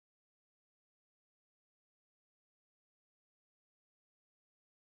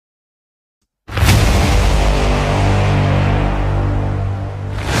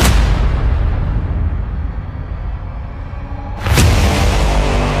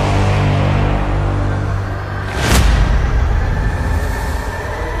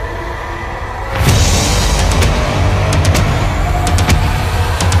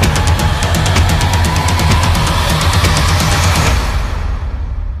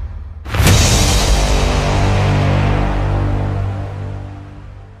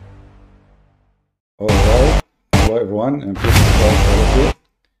Hello everyone, and please subscribe all of you.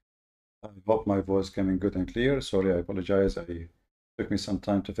 I hope my voice coming good and clear. Sorry, I apologize. It took me some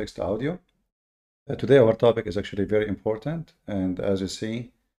time to fix the audio. Today our topic is actually very important, and as you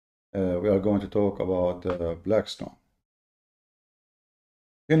see, we are going to talk about Blackstone.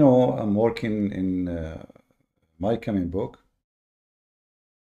 You know, I'm working in my coming book.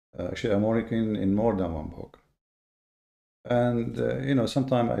 Actually, I'm working in more than one book. And, you know,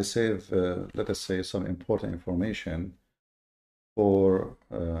 sometimes I save, let us say, some important information for,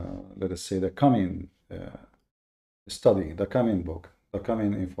 let us say, the coming study, the coming book, the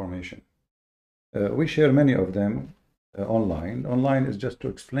coming information. We share many of them online. Online is just to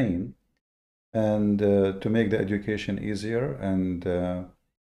explain and to make the education easier and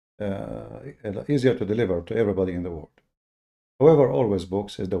easier to deliver to everybody in the world. However, always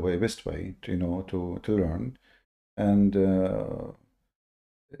books is the best way to, you know, to learn. And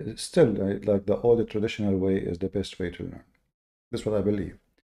still, like the old traditional way is the best way to learn. That's what I believe.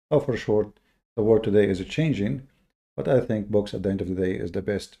 Now, for sure, the world today is changing, but I think books at the end of the day is the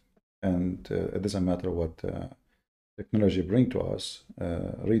best. And it doesn't matter what technology bring to us.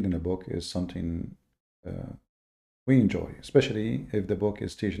 Reading a book is something we enjoy, especially if the book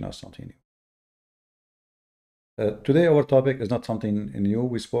is teaching us something new. Today, our topic is not something new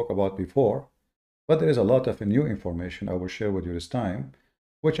we spoke about before, but there is a lot of new information I will share with you this time,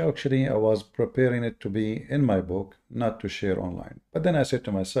 which actually I was preparing it to be in my book, not to share online. But then I said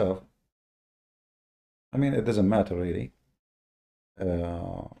to myself, I mean, it doesn't matter really. If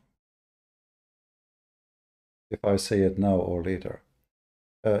I say it now or later.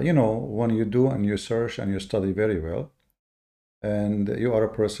 You know, when you do and you search and you study very well, and you are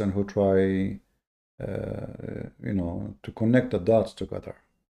a person who try, you know, to connect the dots together.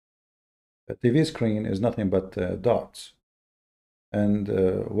 A TV screen is nothing but dots. And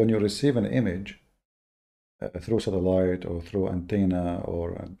when you receive an image through satellite or through antenna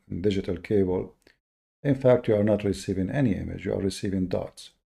or a digital cable, in fact, you are not receiving any image, you are receiving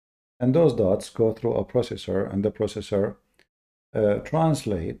dots. And those dots go through a processor, and the processor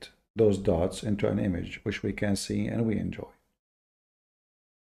translate those dots into an image, which we can see and we enjoy.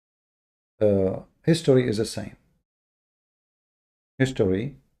 History is the same.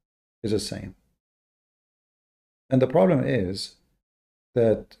 History is the same. And the problem is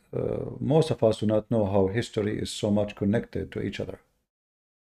that most of us do not know how history is so much connected to each other.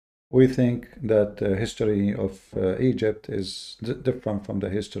 We think that the history of Egypt is different from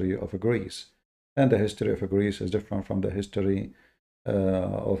the history of Greece, and the history of Greece is different from the history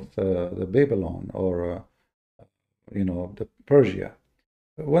of the Babylon or you know, the Persia.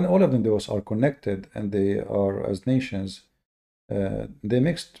 When all of them those are connected and they are as nations, they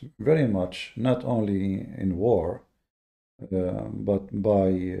mixed very much, not only in war, but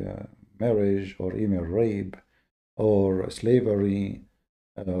by marriage or even rape or slavery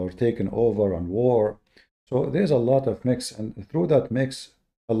or taken over on war. So there's a lot of mix, and through that mix,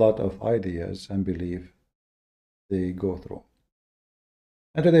 a lot of ideas and belief they go through.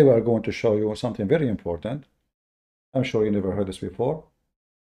 And today we are going to show you something very important. I'm sure you never heard this before,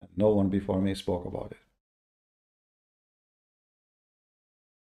 and no one before me spoke about it.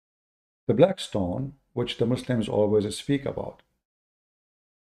 The black stone, which the Muslims always speak about.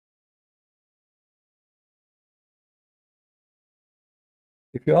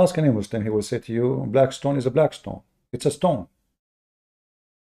 If you ask any Muslim, he will say to you, black stone is a black stone. It's a stone.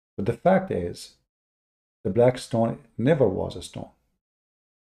 But the fact is, the black stone never was a stone,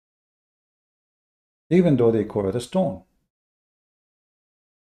 even though they call it a stone.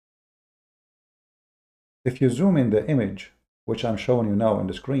 If you zoom in the image, which I'm showing you now on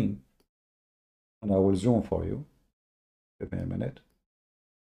the screen, and I will zoom for you, give me a minute,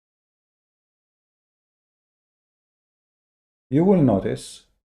 you will notice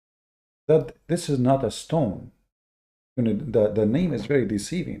that this is not a stone. You know, the name is very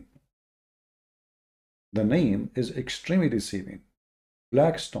deceiving. The name is extremely deceiving.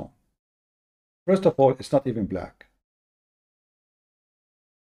 Black stone. First of all, it's not even black.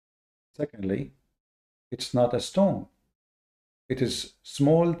 Secondly, it's not a stone. It is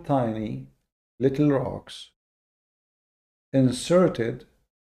small, tiny, little rocks inserted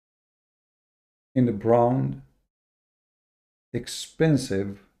in the brown,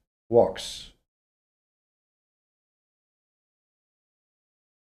 expensive wax.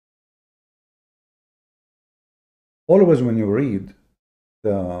 Always when you read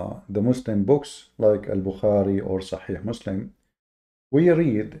the Muslim books like Al-Bukhari or Sahih Muslim, we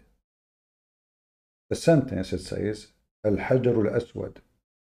read the sentence, it says, Al-Hajr Al-Aswad,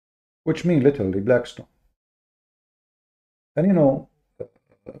 which means literally black stone. And you know,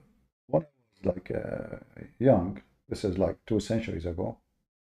 when I like young, this is like 2 centuries ago,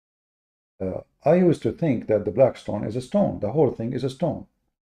 I used to think that the black stone is a stone. The whole thing is a stone.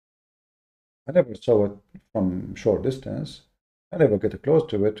 I never saw it from short distance. I never get close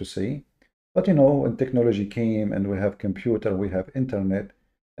to it to see. But you know, when technology came and we have computer, we have internet,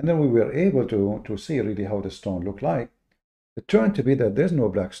 and then we were able to see really how the stone looked like. It turned to be that there's no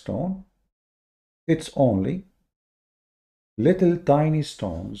black stone. It's only little tiny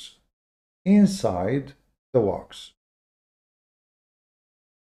stones inside the wax.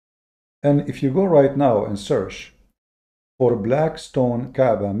 And if you go right now and search for black stone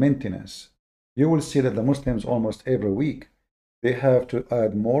Kaaba maintenance, you will see that the Muslims almost every week, they have to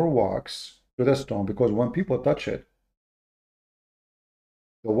add more wax to the stone, because when people touch it,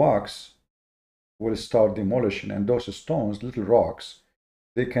 the wax will start demolishing, and those stones, little rocks,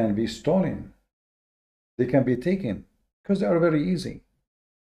 they can be stolen. They can be taken because they are very easy.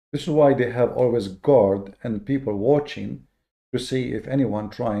 This is why they have always guard and people watching to see if anyone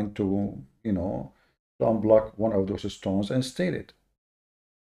trying to, you know, to unblock one of those stones and steal it.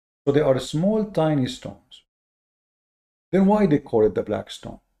 So they are small, tiny stones. Then why they call it the black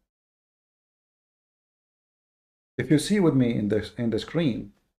stone? If you see with me in the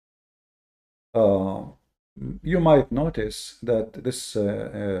screen, you might notice that this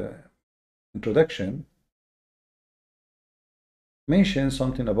introduction mentions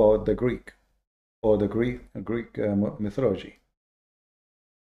something about the Greek, or the Greek mythology.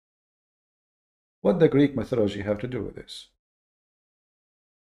 What the Greek mythology have to do with this?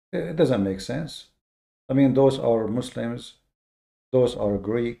 It doesn't make sense. I mean, those are Muslims, those are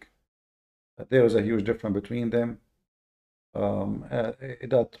Greek. There is a huge difference between them.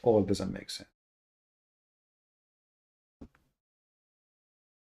 That all doesn't make sense.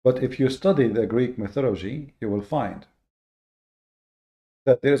 But if you study the Greek mythology, you will find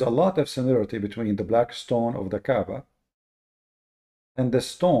that there is a lot of similarity between the black stone of the Kaaba and the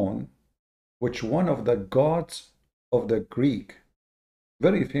stone which one of the gods of the Greek,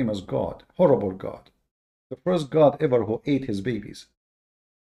 very famous god, horrible god, the first god ever who ate his babies.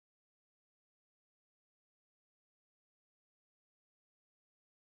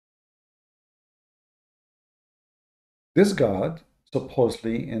 This god,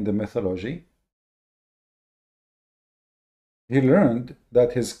 supposedly in the mythology, he learned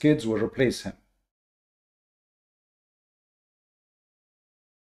that his kids will replace him.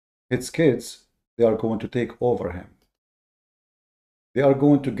 His kids, they are going to take over him. They are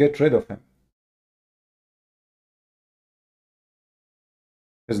going to get rid of him.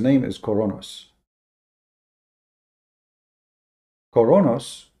 His name is Coronos.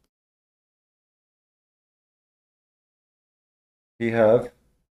 Coronos, he have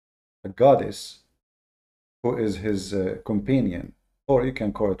a goddess who is his companion, or you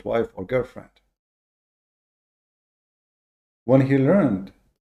can call it wife or girlfriend. When he learned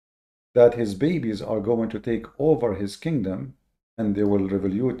that his babies are going to take over his kingdom and they will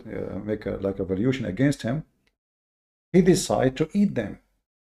make a revolution against him, he decided to eat them.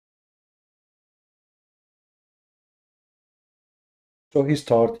 So he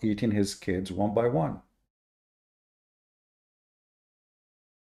started eating his kids one by one.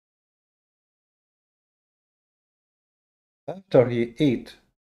 After he ate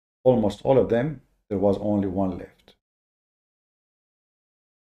almost all of them, there was only one left.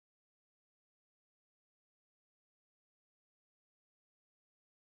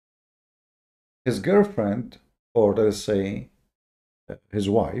 His girlfriend, or let's say his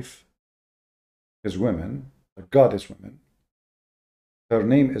wife, his woman, a goddess woman, her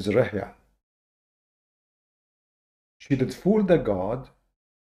name is Rahya. She did fool the god,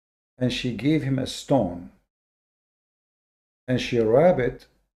 and she gave him a stone, and she wrapped it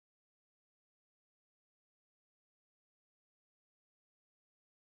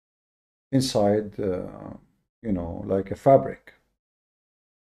inside, like a fabric.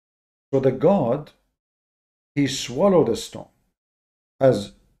 So the god, he swallowed the stone,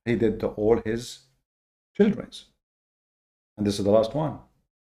 as he did to all his children's. And this is the last one.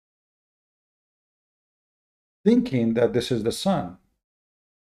 Thinking that this is the sun.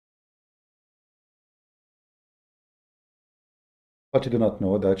 But he did not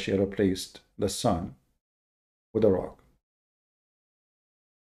know that she replaced the sun with a rock.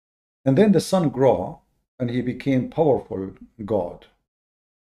 And then the sun grew, and he became powerful god.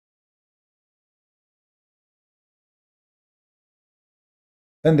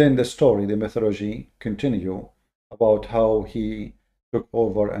 And then the story, the mythology continue about how he took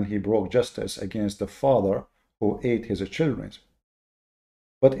over and he broke justice against the father who ate his children.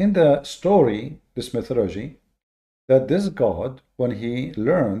 But in the story, this mythology, that this god, when he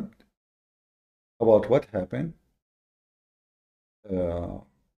learned about what happened,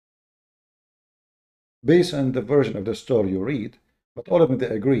 based on the version of the story you read, but all of them they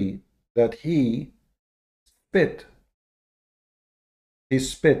agree that he spit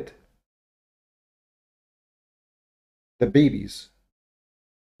the babies,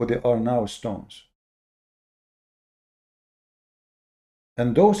 who they are now stones.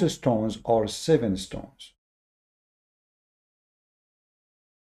 And those stones are 7 stones.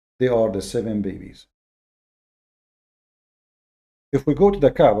 They are the 7 babies. If we go to the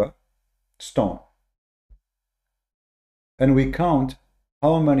Kaaba stone and we count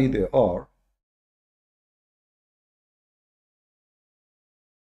how many there are,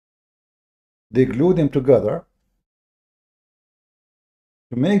 they glue them together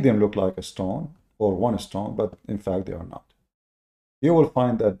to make them look like a stone or one stone, but in fact they are not. You will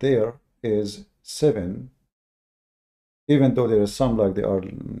find that there is 7, even though there is some like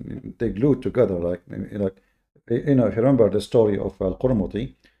they glued together, like you know, if you remember the story of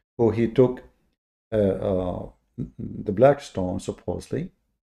Al-Qurmuti, who he took the black stone supposedly,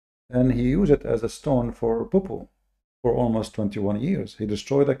 and he used it as a stone for poo for almost 21 years. He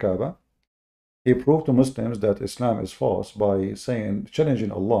destroyed the Kaaba. He proved to Muslims that Islam is false by saying,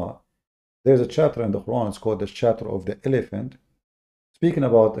 challenging Allah. There's a chapter in the Quran, it's called the chapter of the elephant, speaking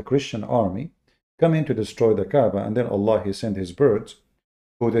about the Christian army coming to destroy the Kaaba, and then Allah, he sent his birds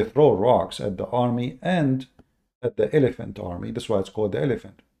who they throw rocks at the army and at the elephant army. That's why it's called the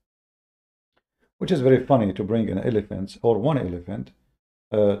elephant. Which is very funny to bring an elephant or one elephant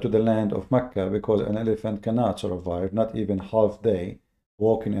to the land of Mecca, because an elephant cannot survive, not even half day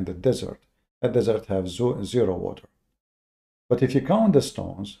walking in the desert. A desert has 0 water. But if you count the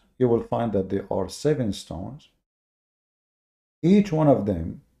stones, you will find that there are 7 stones. Each one of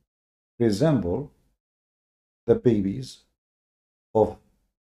them resemble the babies of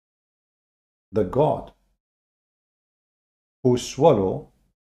the God who swallow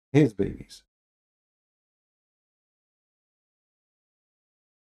his babies.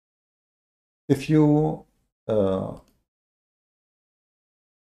 If you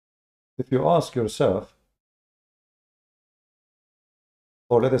ask yourself,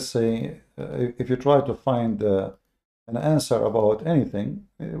 or let us say, if you try to find an answer about anything,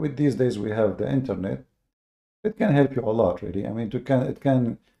 with these days we have the internet, it can help you a lot, really. I mean, it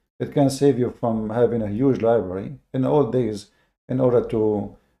can save you from having a huge library. In the old days, in order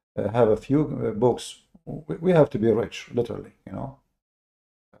to have a few books, we have to be rich, literally, you know.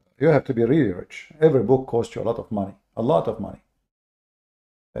 You have to be really rich. Every book costs you a lot of money, a lot of money.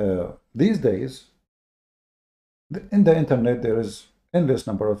 These days, in the internet, there is endless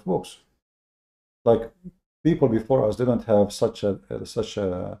number of books. Like, people before us didn't have such a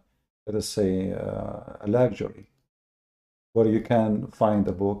let us say a luxury where you can find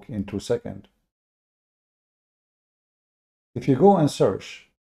a book in 2 seconds. If you go and search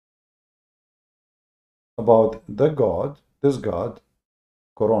about the God, this God,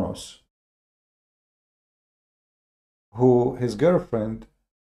 Coronos, who his girlfriend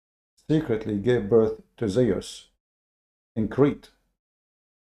secretly gave birth to Zeus in Crete,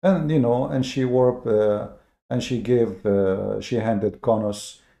 and you know, and she warped and she handed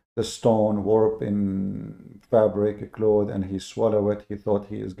Coronos the stone warped in fabric, a cloth, and he swallowed it. He thought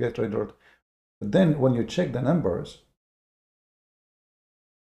he is get rid of it. But then when you check the numbers,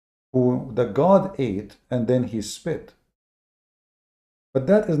 who the God ate and then he spit. But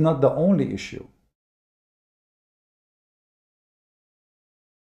that is not the only issue.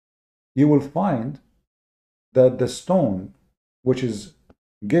 You will find that the stone, which is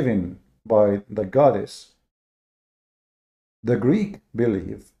given by the goddess, the Greek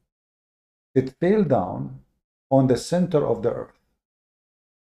believe it fell down on the center of the earth.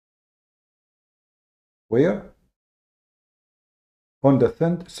 Where? On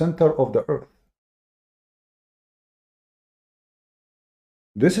the center of the earth.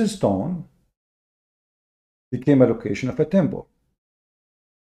 This stone became a location of a temple.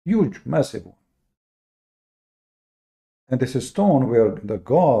 Huge, massive one. And this is stone where the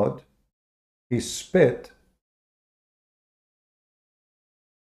God, he spit,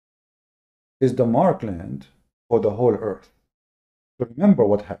 is the markland for the whole earth. So remember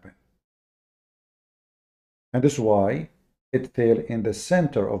what happened. And this is why it fell in the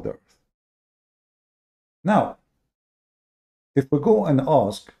center of the earth. Now, if we go and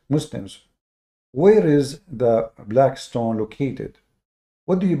ask Muslims, where is the black stone located?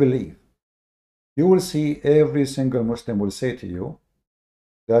 What do you believe? You will see every single Muslim will say to you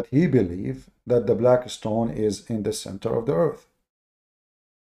that he believes that the black stone is in the center of the earth.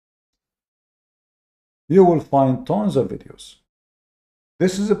 You will find tons of videos.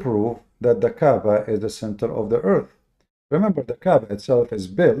 This is a proof that the Kaaba is the center of the earth. Remember, the Kaaba itself is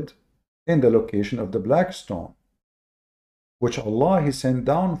built in the location of the black stone, which Allah He sent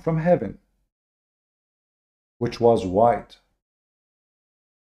down from heaven, which was white,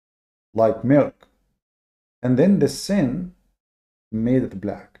 like milk. And then the sin made it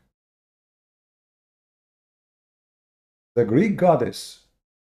black. The Greek goddess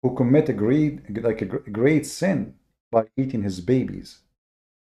who committed a great sin by eating his babies,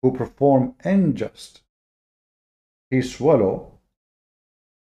 who performed unjust, he swallowed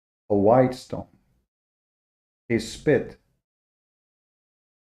a white stone. He spit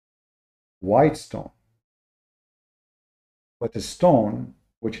white stone. But the stone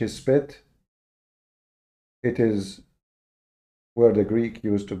which he spit, it is where the Greek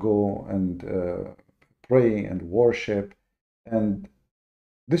used to go and pray and worship. And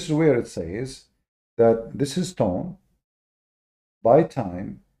this is where it says that this stone, by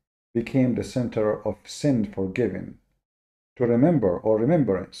time, became the center of sin forgiven, to remember or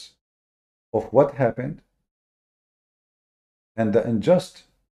remembrance of what happened and the unjust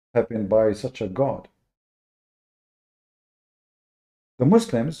happened by such a God. The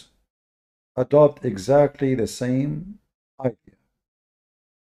Muslims adopt exactly the same idea.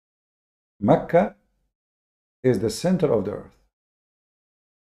 Mecca is the center of the earth.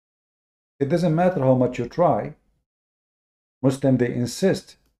 It doesn't matter how much you try. Muslims, they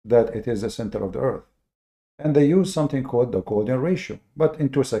insist that it is the center of the earth. And they use something called the golden ratio. But in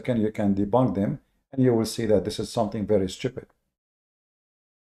 2 seconds, you can debunk them, and you will see that this is something very stupid.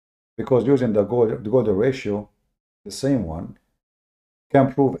 Because using the golden ratio, the same one,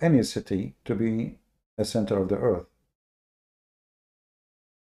 can prove any city to be a center of the earth.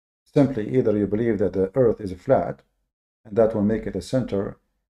 Simply, either you believe that the earth is flat, and that will make it a center,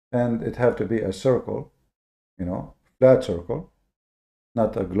 and it have to be a circle, flat circle,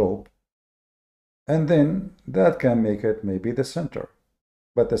 not a globe. And then that can make it maybe the center.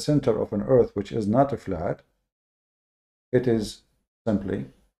 But the center of an earth which is not a flat, it is simply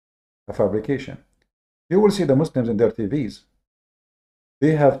a fabrication. You will see the Muslims in their TVs.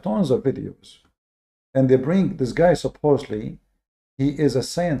 They have tons of videos. And they bring this guy, supposedly, he is a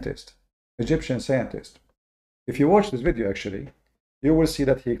scientist, Egyptian scientist. If you watch this video, actually, you will see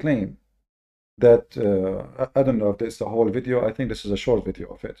that he claimed that, I don't know if this is the whole video, I think this is a short video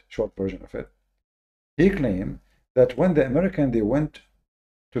of it, short version of it. He claimed that when the Americans, they went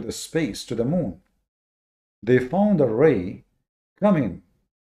to the space, to the moon, they found a ray coming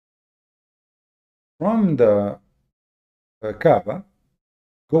from the Kaaba,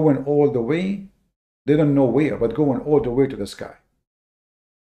 going all the way, they don't know where, but going all the way to the sky.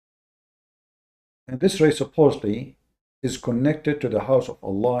 And this ray supposedly is connected to the house of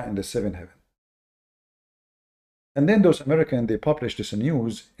Allah in the seventh heaven. And then those Americans, they published this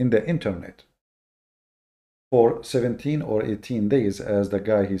news in the internet for 17 or 18 days, as the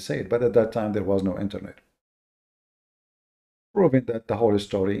guy he said, but at that time there was no internet. Proving that the whole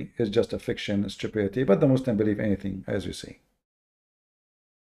story is just a fiction, stupidity, but the Muslims believe anything, as you see.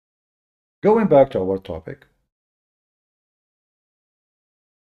 Going back to our topic,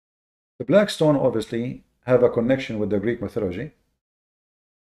 the black stone obviously have a connection with the Greek mythology.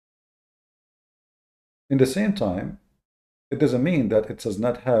 In the same time, it doesn't mean that it does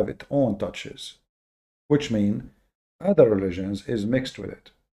not have its own touches, which mean other religions is mixed with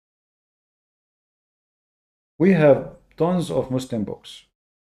it. We have tons of Muslim books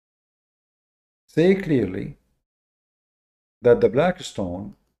say clearly that the black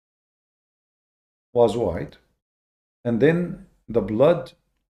stone was white, and then the blood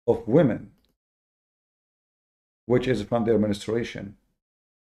of women, which is from their menstruation,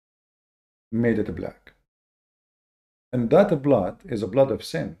 made it black. And that blood is a blood of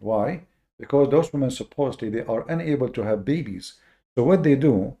sin. Why? Because those women, supposedly, they are unable to have babies. So what they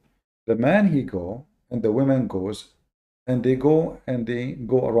do, the man he go, and the women goes, and they go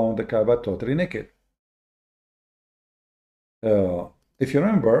around the Kaaba totally naked. If you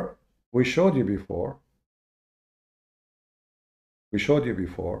remember, we showed you before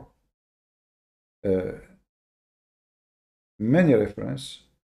many reference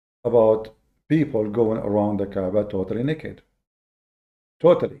about people going around the Kaaba totally naked.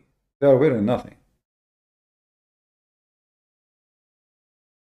 Totally. They are wearing nothing.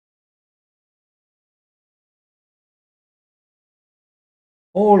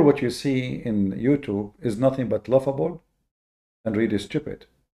 All what you see in YouTube is nothing but laughable and really stupid.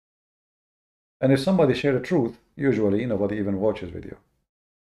 And if somebody share the truth, usually nobody even watches video.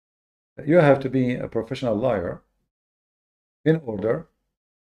 You have to be a professional liar in order,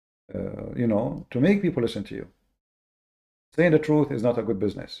 to make people listen to you. Saying the truth is not a good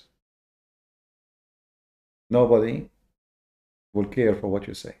business. nobody will care for what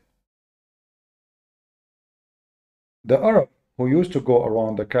you say. The Arab who used to go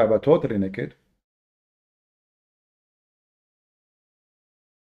around the Kaaba totally naked,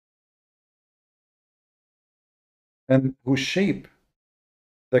 and who shape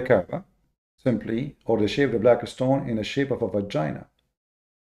the Kaaba simply, or they shape the black stone in the shape of a vagina.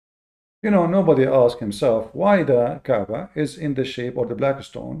 Nobody asked himself why the Kaaba is in the shape, or the black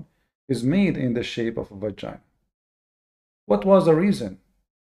stone is made in the shape of a vagina. What was the reason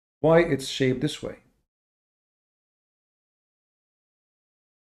why it's shaped this way?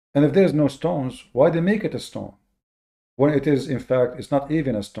 And if there's no stones, why they make it a stone? When it is, in fact, it's not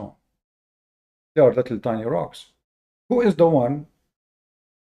even a stone. They are little tiny rocks. Who is the one?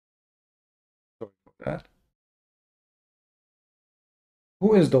 Sorry for that.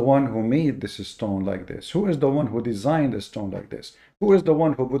 Who is the one who made this stone like this? Who is the one who designed the stone like this? Who is the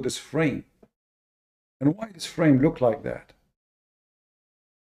one who put this frame? And why this frame look like that?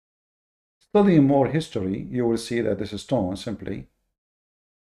 Studying more history, you will see that this stone simply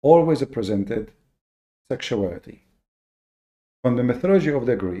always represented sexuality. From the mythology of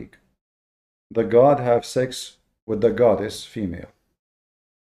the Greek, the god have sex with the goddess female.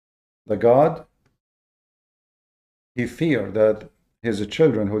 The god, he feared that his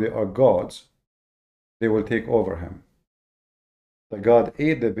children, who they are gods, they will take over him. The god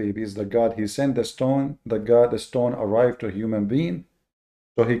ate the babies. The god, he sent the stone. The stone arrived to a human being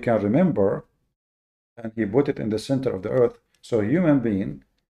so he can remember, and he put it in the center of the earth. So a human being,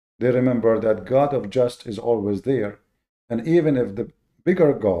 they remember that God of just is always there. And even if the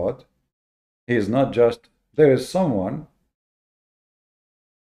bigger God, he is not just, there is someone,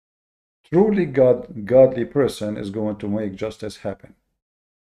 truly godly person is going to make justice happen.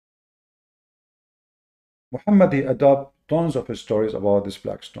 Muhammad, he adopted tons of stories about this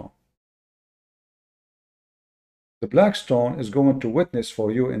black stone. The black stone is going to witness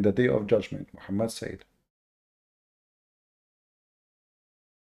for you in the day of judgment, Muhammad said.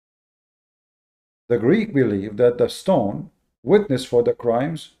 The Greek believed that the stone witnessed for the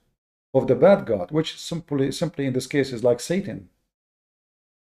crimes of the bad god, which simply in this case is like Satan.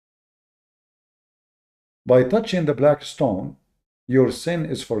 By touching the black stone, your sin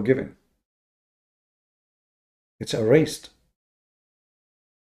is forgiven. It's erased.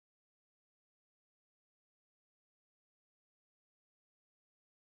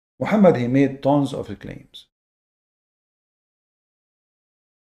 Muhammad, he made tons of claims.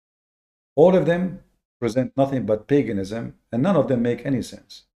 All of them present nothing but paganism, and none of them make any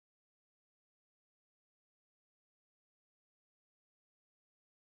sense.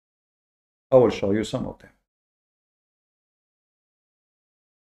 I will show you some of them.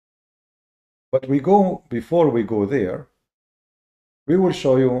 But before we go there, we will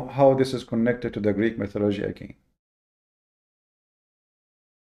show you how this is connected to the Greek mythology again.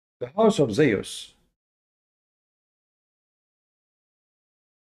 The house of Zeus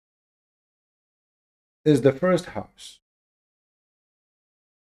is the first house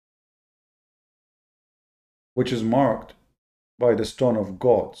which is marked by the stone of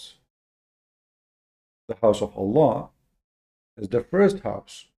gods. The house of Allah is the first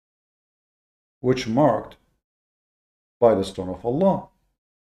house which marked by the stone of Allah.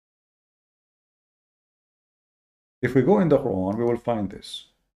 If we go in the Quran, we will find this.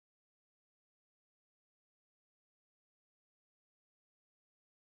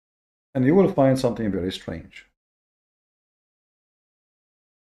 And you will find something very strange.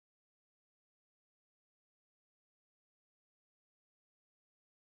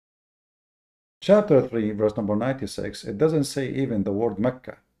 Chapter 3, verse number 96, it doesn't say even the word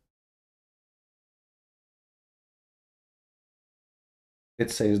Mecca. It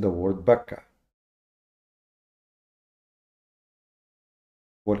says the word Becca.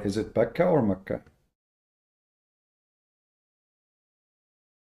 Well, is it Becca or Mecca?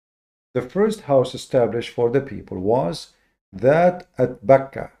 The first house established for the people was that at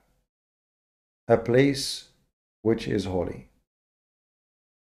Becca, a place which is holy.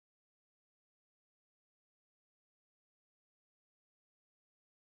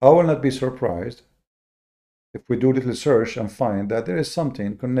 I will not be surprised if we do a little search and find that there is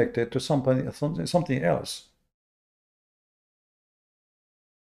something connected to something else.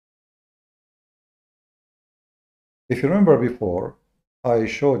 If you remember before, I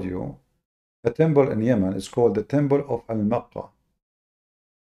showed you a temple in Yemen. It's called the Temple of Al-Maqqa.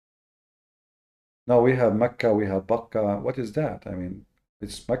 Now we have Mecca, we have Bakka. What is that? I mean,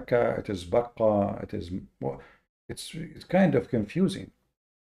 it's Mecca, it is Bakka, it's kind of confusing.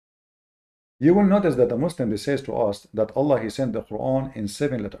 You will notice that the Muslim, says to us that Allah, he sent the Quran in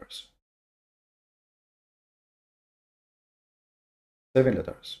 7 letters. 7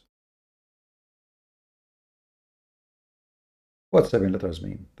 letters. What 7 letters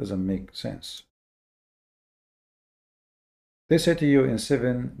mean? Doesn't make sense. They say to you in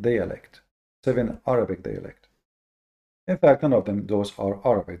 7 dialect, 7 Arabic dialect. In fact, none of them, those are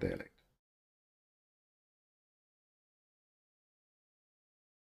Arabic dialect.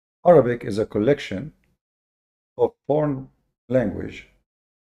 Arabic is a collection of foreign language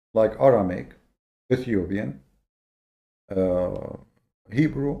like Aramaic, Ethiopian,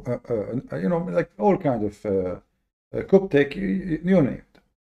 Hebrew, like all kind of Coptic, you name it.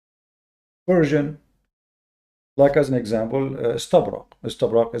 Persian, like as an example, Stabrak.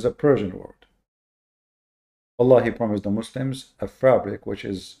 Stabrak is a Persian word. Allah, He promised the Muslims a fabric which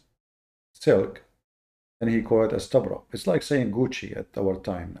is silk, and He called it a Stabrak. It's like saying Gucci at our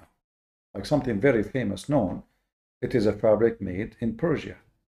time now. Like something very famous, known. It is a fabric made in Persia,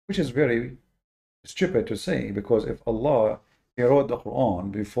 which is very stupid to say, because if Allah, He wrote the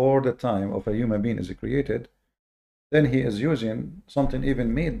Quran before the time of a human being is created, then He is using something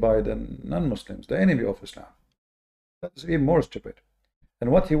even made by the non-Muslims, the enemy of Islam. That's even more stupid.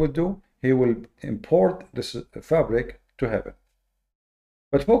 And what He will do, He will import this fabric to heaven.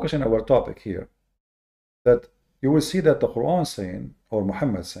 But focusing on our topic here, that you will see that the Quran saying, or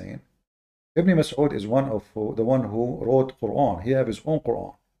Muhammad saying, Ibn Mas'ud is the one who wrote Quran. He has his own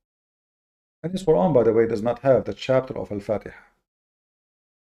Quran. And his Quran, by the way, does not have the chapter of Al-Fatiha.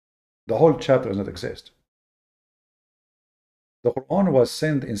 The whole chapter does not exist. The Quran was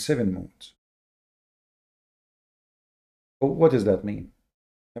sent in 7 moons. What does that mean?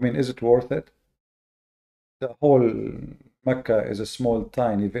 I mean, is it worth it? The whole Mecca is a small,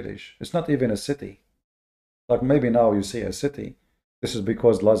 tiny village. It's not even a city. Like maybe now you see a city. This is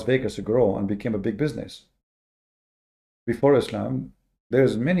because Las Vegas grew and became a big business. Before Islam,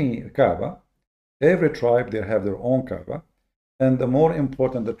 there's many Kaaba. Every tribe, they have their own Kaaba. And the more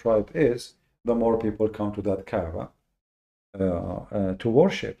important the tribe is, the more people come to that Kaaba to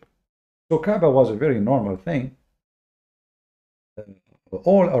worship. So Kaaba was a very normal thing.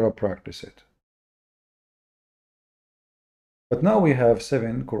 All Arab practice it. But now we have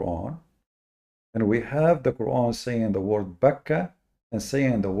 7 Quran, and we have the Quran saying the word Bakka and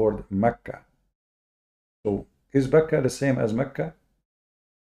saying the word Mecca. So is Bakka the same as Mecca?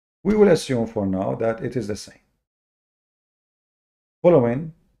 We will assume for now that it is the same.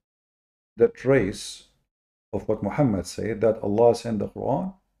 Following the trace of what Muhammad said, that Allah sent the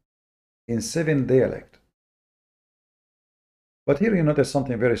Quran in 7 dialects. But here you notice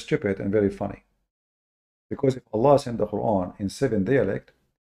something very stupid and very funny. Because if Allah sent the Quran in 7 dialects,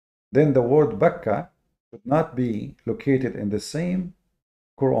 then the word Bakka should not be located in the same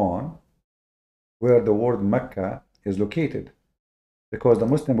Quran where the word Mecca is located. Because the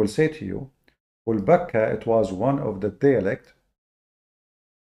Muslim will say to you, well, Bakka, it was one of the dialects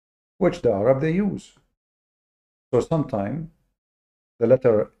which the Arab they use. So sometimes the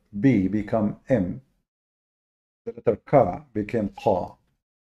letter B become M, the letter Ka became Qa,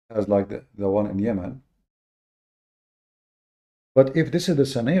 as like the one in Yemen. But if this is the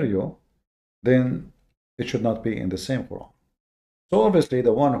scenario, then it should not be in the same Quran. So obviously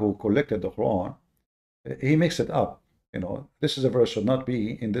the one who collected the Quran, he mixed it up. This is a verse should not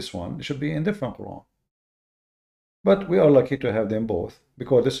be in this one, it should be in different Quran. But we are lucky to have them both,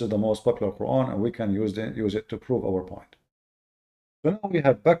 because this is the most popular Quran and we can use it to prove our point. So now we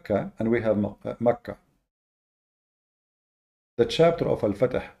have Bakka and we have Makkah. The chapter of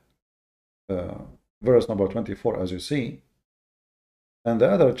Al-Fatih, verse number 24, as you see, and the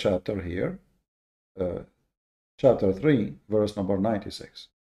other chapter here, chapter 3, verse number 96.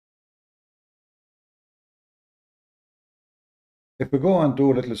 If we go and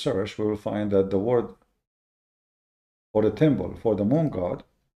do a little search, we will find that the word or the temple for the moon god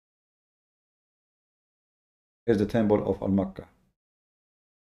is the temple of Al-Makkah.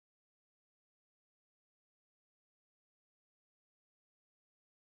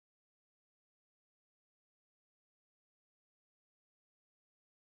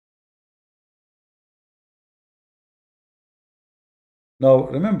 Now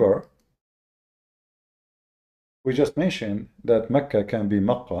remember, we just mentioned that Mecca can be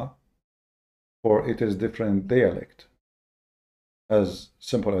Makkah, for it is different dialect. As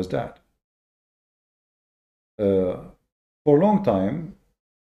simple as that. For a long time,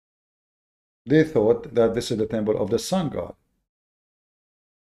 they thought that this is the temple of the sun god.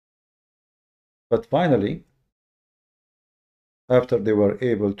 But finally, after they were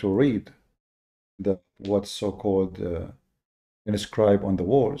able to read what's so-called inscribed on the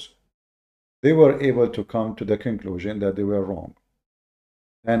walls, they were able to come to the conclusion that they were wrong.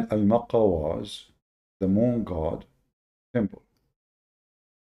 And Al-Makkah was the moon god temple.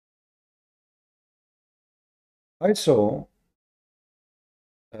 I saw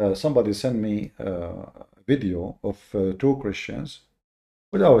somebody send me a video of two Christians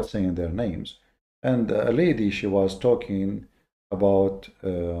without saying their names, and a lady, she was talking about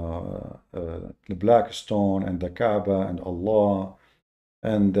the black stone and the Kaaba and Allah,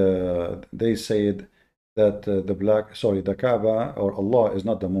 and they said that the Kaaba or Allah is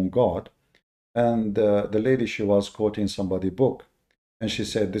not the moon god, and the lady, she was quoting somebody book, and she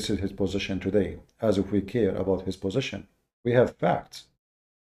said this is his position today, as if we care about his position. We have facts.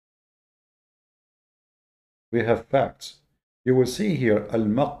 We have facts. You will see here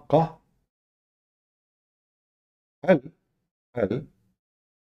al-Makkah, al, al,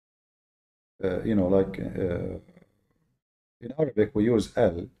 like in Arabic we use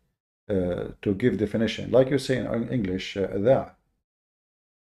al to give definition, like you say in English, the,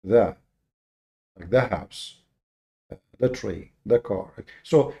 like the house, the tree, the car.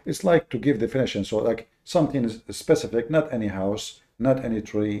 So it's like to give definition. So like something is specific, not any house, not any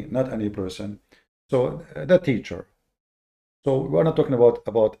tree, not any person. So the teacher. So we're not talking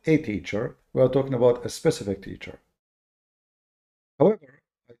about a teacher. We are talking about a specific teacher. However,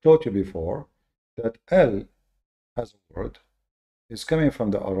 I told you before that al as a word is coming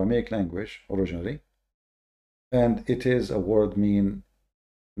from the Aramaic language originally, and it is a word mean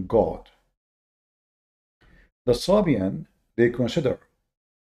God. The Sabian, they consider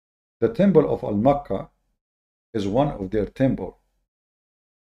the temple of Al-Makkah is one of their temple,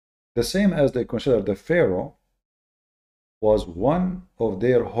 the same as they consider the Pharaoh was one of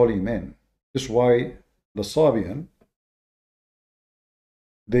their holy men. This is why the Sabian,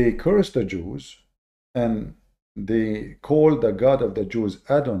 they cursed the Jews and they called the God of the Jews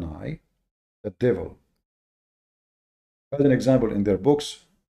Adonai, the devil. As an example, in their books,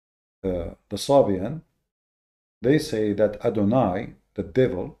 the Sabian, they say that Adonai, the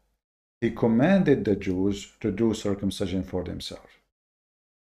devil, he commanded the Jews to do circumcision for themselves.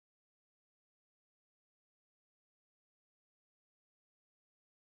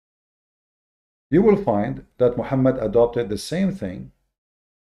 You will find that Muhammad adopted the same thing.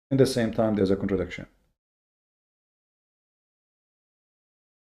 In the same time, there's a contradiction.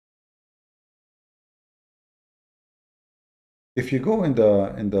 If you go in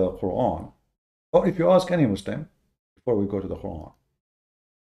the Quran, or if you ask any Muslim, before we go to the Quran,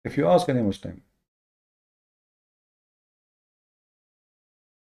 if you ask any Muslim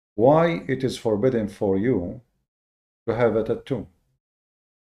why it is forbidden for you to have a tattoo,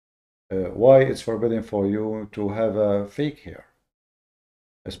 why it's forbidden for you to have a fake hair,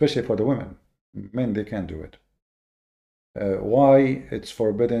 especially for the women, men they can't do it, why it's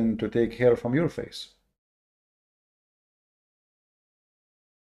forbidden to take hair from your face,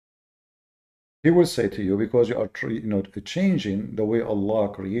 he will say to you, because you are changing the way Allah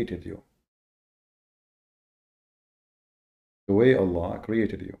created you. The way Allah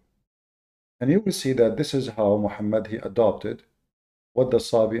created you. And you will see that this is how Muhammad, he adopted what the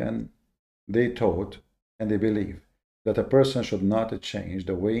Sabian, they taught and they believe, that a person should not change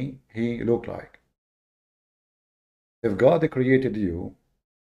the way he look like. If God created you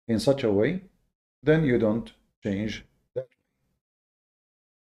in such a way, then you don't change that.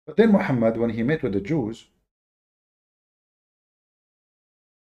 But then Muhammad, when he met with the Jews,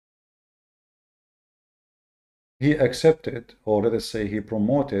 he accepted, or let us say he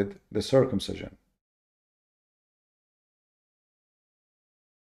promoted, the circumcision,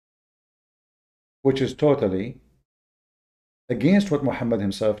 which is totally against what Muhammad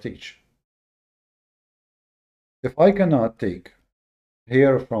himself teach. If I cannot take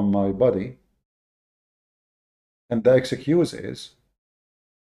hair from my body, and the excuse is,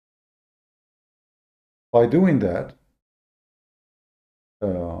 by doing that,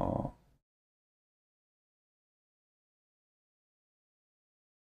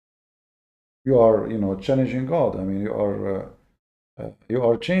 you are, challenging God. I mean, you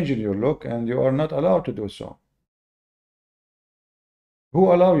are changing your look, and you are not allowed to do so.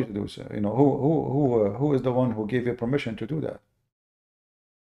 Who allowed you to do so? Who is the one who gave you permission to do that?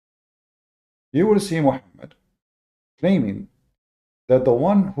 You will see Muhammad claiming that the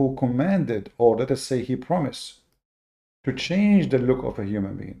one who commanded, or let us say he promised, to change the look of a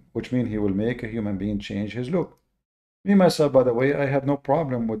human being, which means he will make a human being change his look. Me, myself, by the way, I have no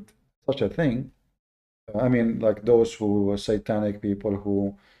problem with such a thing. I mean, like those who satanic people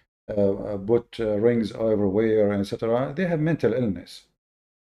who put rings everywhere, etc. They have mental illness.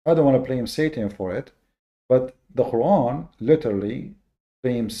 I don't want to blame Satan for it, but the Quran literally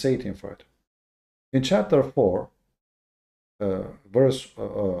blames Satan for it. In chapter 4, verse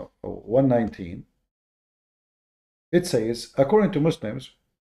 119, it says, according to Muslims,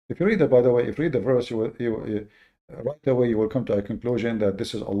 if you read it, by the way, if you read the verse, right away you will come to a conclusion that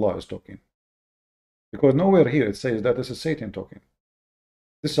this is Allah is talking. Because nowhere here it says that this is Satan talking.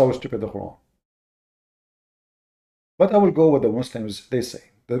 This is how stupid the Quran. But I will go with the Muslims, they say.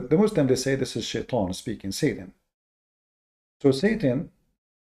 The Muslims, they say this is Shaitan speaking, Satan. So Satan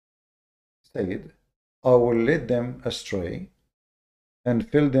said, I will lead them astray and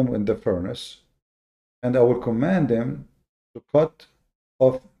fill them in the furnace, and I will command them to cut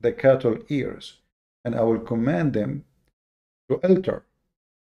off the cattle ears, and I will command them to alter,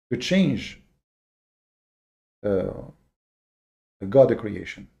 to change God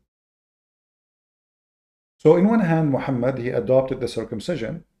creation. So in one hand, Muhammad, he adopted the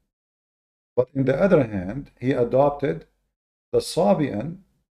circumcision, but in the other hand, he adopted the Sabian,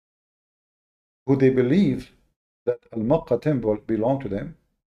 who they believe that Al-Makkah temple belonged to them,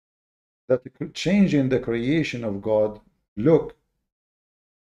 that changing the creation of God look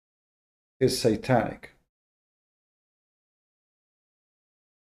is satanic.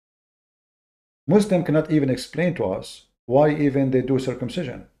 Muslim cannot even explain to us why even they do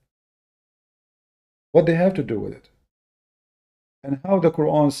circumcision, what they have to do with it, and how the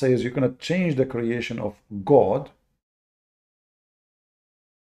Quran says you cannot change the creation of God,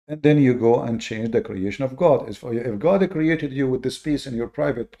 and then you go and change the creation of God. If God created you with this piece in your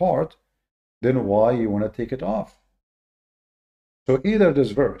private part, then why you want to take it off? So either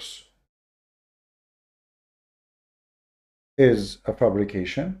this verse is a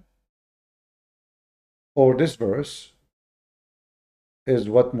fabrication, or this verse is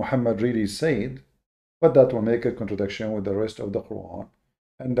what Muhammad really said, but that will make a contradiction with the rest of the Quran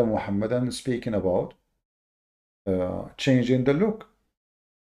and the Muhammadan speaking about changing the look.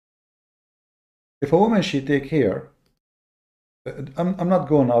 If a woman, she take hair, I'm not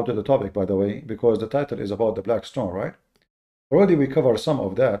going out of the topic, by the way, because the title is about the black stone, right? Already we covered some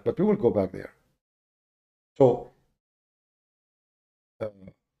of that, but we will go back there. So the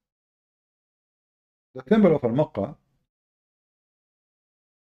temple of Al-Makkah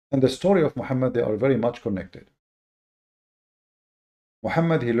and the story of Muhammad, they are very much connected.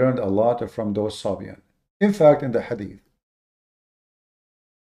 Muhammad, he learned a lot from those Sabian. In fact, in the hadith,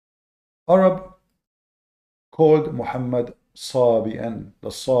 Arab called Muhammad Sabian,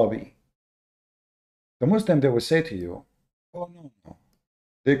 the Sabi. The Muslim, they will say to you, oh no.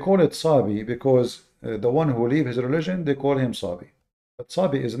 They call it Sabi because the one who leave his religion, they call him Sabi. But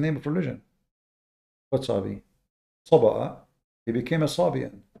Sabi is the name of religion. What Sabi? Saba'a, he became a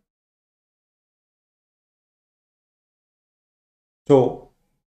Sabian. So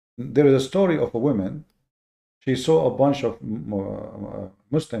there is a story of a woman. She saw a bunch of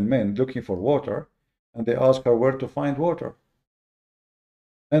Muslim men looking for water, and they asked her where to find water.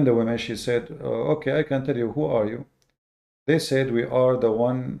 And the woman, she said, okay, I can tell you, who are you? They said, we are the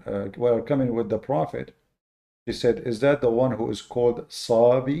one, we are coming with the prophet. She said, is that the one who is called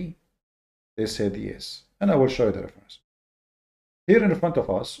Sabi? They said, yes. And I will show you the reference. Here in front of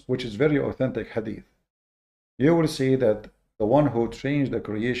us, which is very authentic hadith, you will see that the one who changed the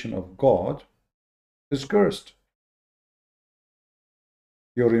creation of God is cursed.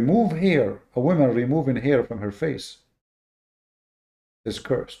 You remove hair, a woman removing hair from her face is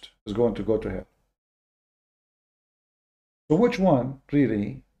cursed, is going to go to hell. So which one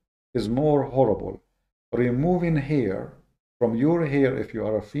really is more horrible? Removing hair from your hair if you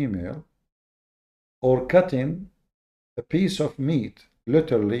are a female, or cutting a piece of meat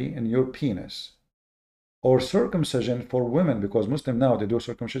literally in your penis, or circumcision for women, because Muslims now, they do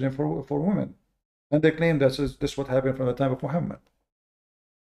circumcision for women, and they claim this is what happened from the time of Muhammad.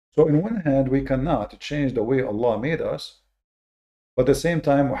 So in one hand, we cannot change the way Allah made us, but at the same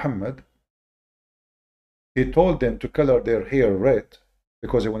time, Muhammad, he told them to color their hair red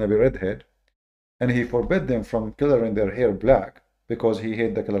because they want to be redhead, and he forbid them from coloring their hair black because he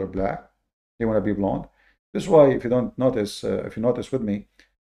hate the color black. They want to be blonde. This is why, if you don't notice, if you notice with me,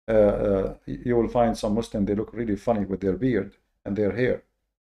 you will find some Muslims, they look really funny with their beard and their hair.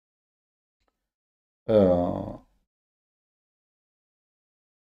 You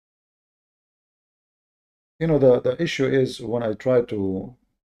know, the issue is when I try to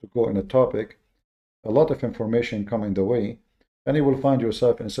go in a topic, a lot of information come in the way, and you will find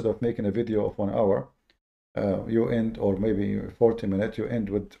yourself, instead of making a video of 1 hour, you end, or maybe 40 minutes, you end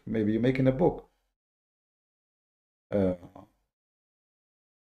with maybe you're making a book.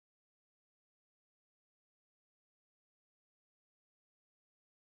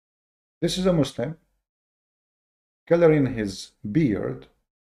 This is a Muslim coloring his beard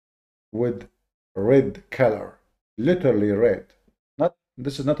with red color, literally red.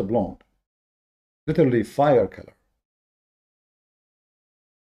 This is not a blonde, literally fire color.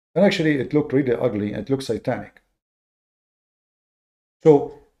 And actually, it looked really ugly, and it looks satanic.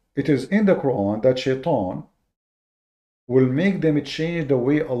 So it is in the Quran that Shaitan will make them change the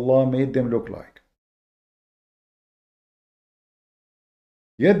way Allah made them look like.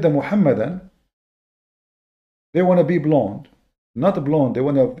 Yet the Muhammadan, they want to be blonde. Not blonde, they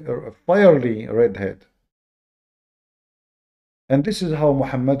want a fiery red head. And this is how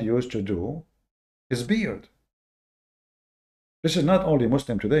Muhammad used to do his beard. This is not only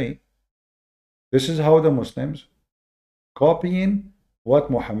Muslim today. This is how the Muslims copying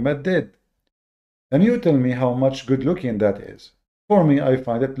what Muhammad did. And you tell me how much good looking that is. For me, I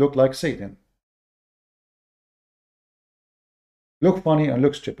find it look like Satan. Look funny and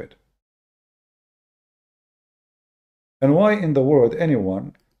look stupid. And why in the world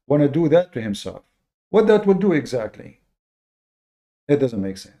anyone want to do that to himself? What that would do exactly? It doesn't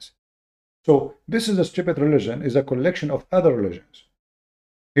make sense. So this is a stupid religion, is a collection of other religions.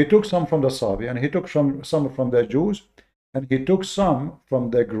 He took some from the Sabi, and he took some from the Jews, and he took some from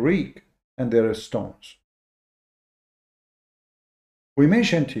the Greek and their stones. We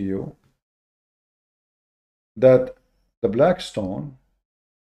mentioned to you that the black stone,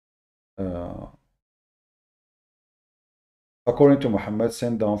 according to Muhammad,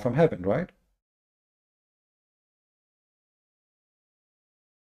 sent down from heaven, right?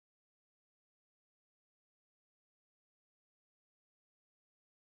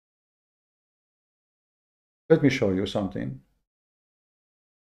 Let me show you something.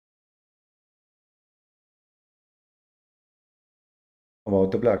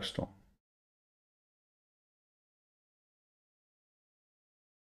 About the black stone.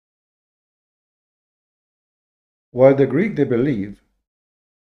 While the Greek, they believe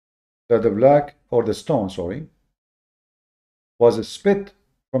that the black, or the stone, sorry, was a spit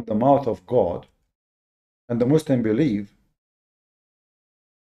from the mouth of God, and the Muslim believe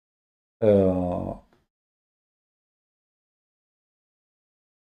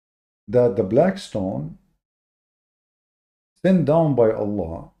that the black stone sent down by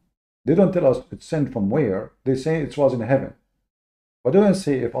Allah. They don't tell us it's sent from where. They say it was in heaven. But they don't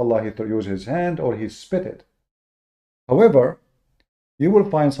say if Allah he used his hand or he spit it. However, you will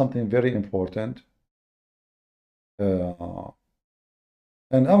find something very important. And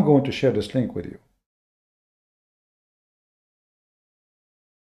I'm going to share this link with you.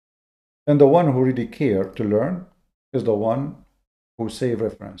 And the one who really care to learn is the one who save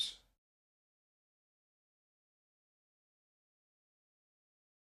reference.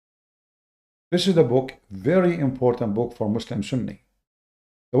 This is the book, very important book for Muslim Sunni.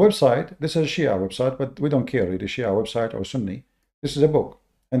 The website, this is a Shia website, but we don't care really, Shia website or Sunni. This is a book,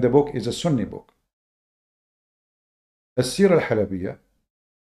 and the book is a Sunni book. As-Sira al-Halabiyya,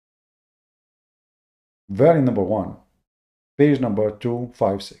 volume number 1, page number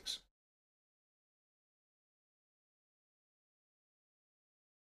 256.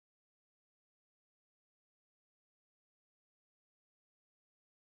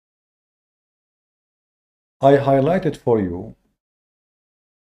 I highlighted for you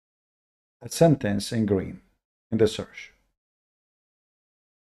a sentence in green in the search.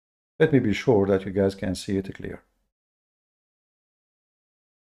 Let me be sure that you guys can see it clear.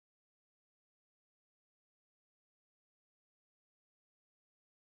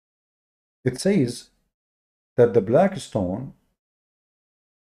 It says that the black stone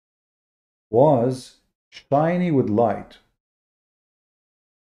was shiny with light.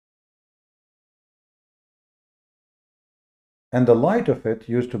 And the light of it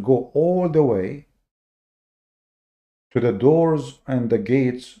used to go all the way to the doors and the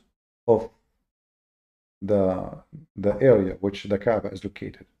gates of the area which the Kaaba is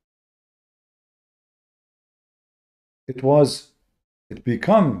located. It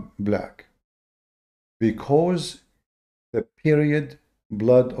become black because the period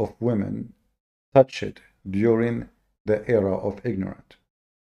blood of women touched it during the era of ignorance.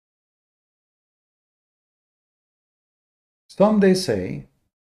 Some they say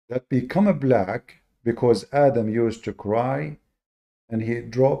that become black because Adam used to cry and he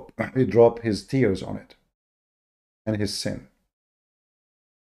drop his tears on it and his sin.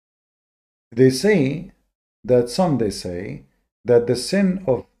 Some they say that the sin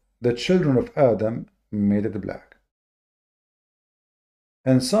of the children of Adam made it black.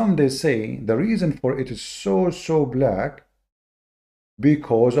 And some they say the reason for it is so black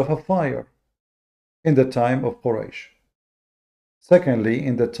because of a fire in the time of Quraysh. Secondly,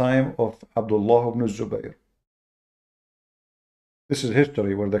 in the time of Abdullah ibn Zubayr. This is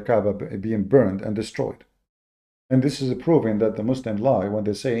history where the Kaaba being burned and destroyed. And this is proving that the Muslims lie when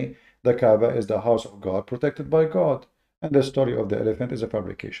they say the Kaaba is the house of God, protected by God, and the story of the elephant is a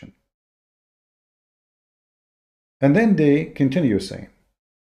fabrication. And then they continue saying,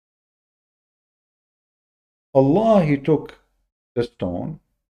 Allah, He took the stone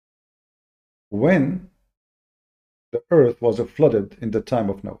when the earth was flooded in the time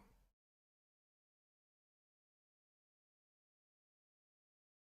of Noah.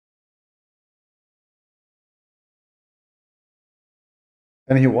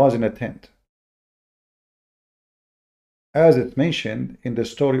 And he was in a tent. As it mentioned in the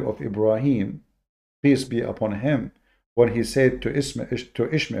story of Ibrahim, peace be upon him, when he said to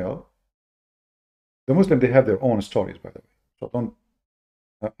Ishmael, the Muslims, they have their own stories, by the way. So don't,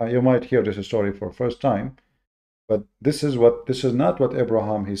 you might hear this story for the first time, but this is not what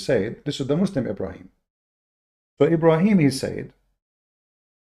Abraham he said. This is the Muslim Ibrahim. So Ibrahim he said,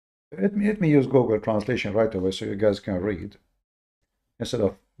 let me use Google translation right away so you guys can read instead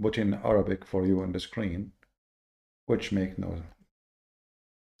of putting Arabic for you on the screen, which make no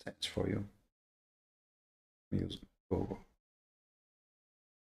sense for you. Use Google.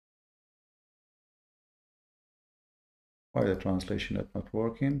 Why the translation is not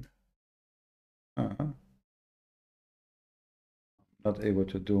working? Not able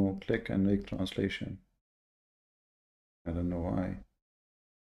to do click and make translation. I don't know why.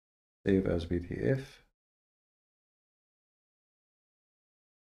 Save as PDF.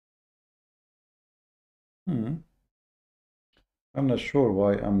 I'm not sure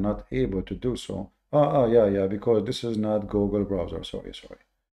why I'm not able to do so. Yeah, because this is not Google browser. Sorry.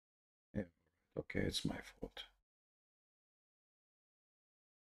 Yeah. Okay, it's my fault.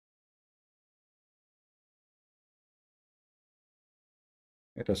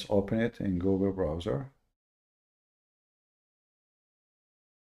 Let us open it in Google browser.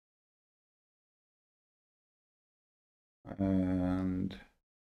 And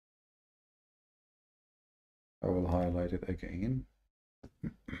I will highlight it again.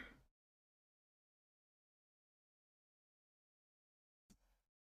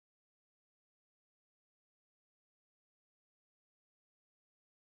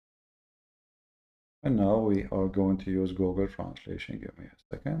 And now we are going to use Google Translation. Give me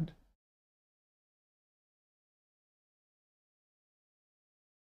a second.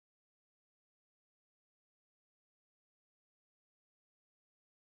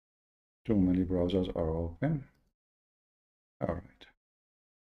 Too many browsers are open. All right.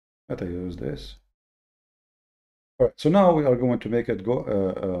 Let us use this. All right. So now we are going to make it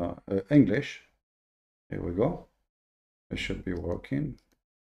go English. Here we go. It should be working.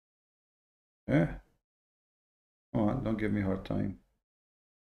 Yeah. Come on, don't give me a hard time.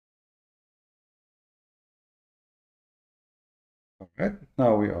 All right.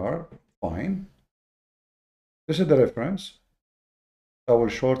 Now we are fine. This is the reference. I will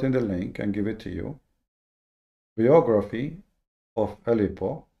shorten the link and give it to you. Biography of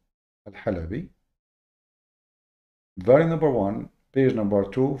Aleppo al-Halabi. Volume number 1, page number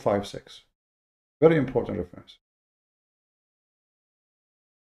 256. Very important reference.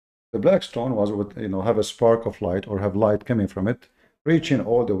 The black stone was with, have a spark of light or have light coming from it, reaching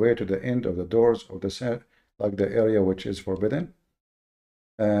all the way to the end of the doors of the cell, like the area which is forbidden.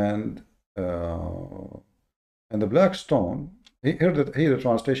 And the black stone, here the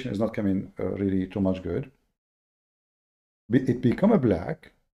translation is not coming really too much good. It become a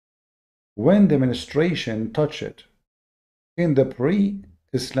black when the menstruation touch it in the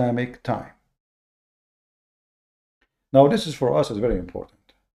pre-Islamic time. Now this is for us is very important.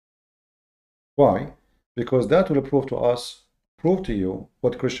 Why? Because that will prove to you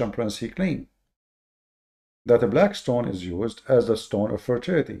what Christian Prince he claimed. That a black stone is used as the stone of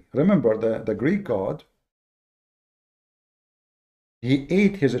fertility. Remember the Greek god, he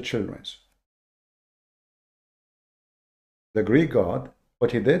ate his children. The Greek god,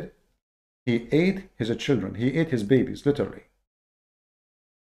 what he did? He ate his children. He ate his babies, literally.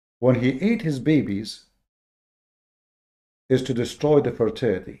 When he ate his babies, is to destroy the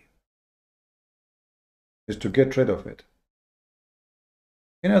fertility, is to get rid of it.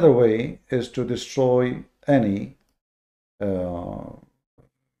 Another way is to destroy any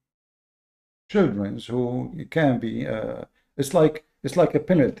children who can be. It's like a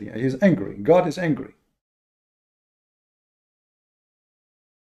penalty. He's angry. God is angry.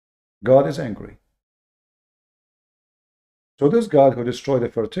 God is angry. So this God who destroyed the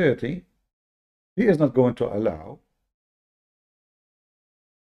fertility, he is not going to allow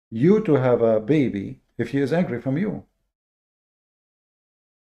you to have a baby if he is angry from you.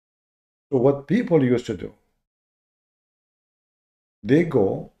 So what people used to do, they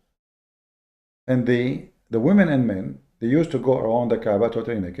go and the women and men, they used to go around the Kaaba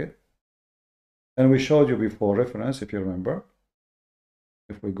totally naked. And we showed you before reference, if you remember.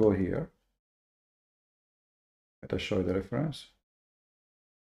 If we go here, let us show you the reference.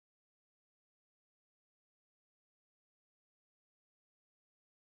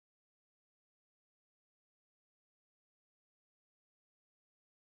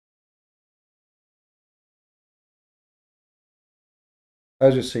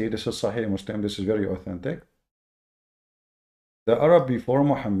 As you see, this is Sahih Muslim, this is very authentic. The Arab before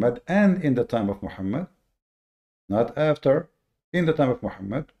Muhammad and in the time of Muhammad, not after, in the time of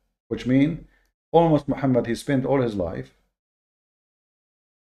Muhammad, which means almost Muhammad, he spent all his life,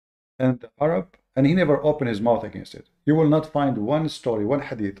 and the Arab, and he never opened his mouth against it. You will not find one story, one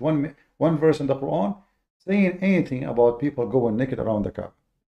hadith, one verse in the Quran saying anything about people going naked around the Kaaba.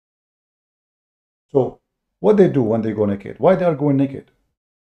 So, what they do when they go naked? Why they are going naked?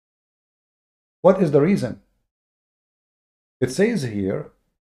 What is the reason? It says here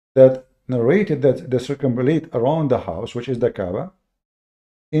that narrated that they circumambulate around the house, which is the Kaaba,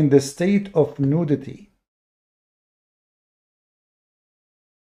 in the state of nudity.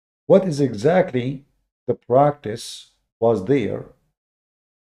 What is exactly the practice was there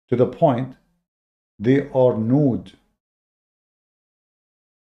to the point they are nude.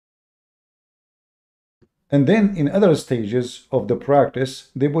 And then in other stages of the practice,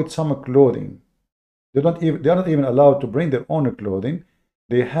 they put some clothing. They're not even allowed to bring their own clothing.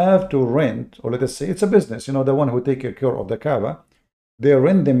 They have to rent, or let us say it's a business, you know, the one who take care of the Kaaba, they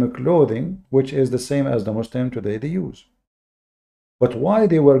rent them clothing, which is the same as the Muslim today they use. But why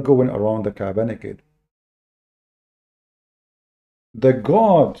they were going around the Kaaba naked? The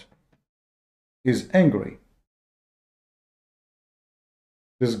God is angry.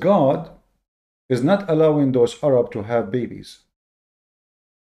 This God is not allowing those Arabs to have babies.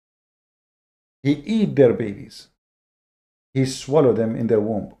 He eat their babies. He swallowed them in their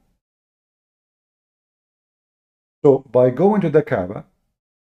womb. So by going to the Kaaba,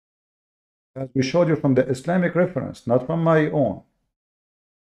 as we showed you from the Islamic reference, not from my own,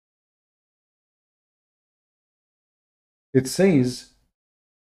 it says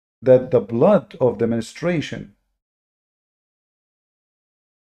that the blood of the menstruation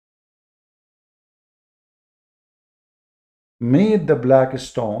made the black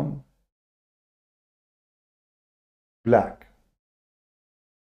stone black.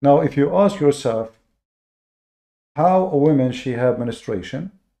 Now, if you ask yourself how a woman she have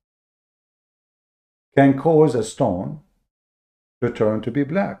menstruation can cause a stone to turn to be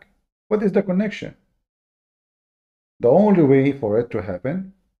black, what is the connection? The only way for it to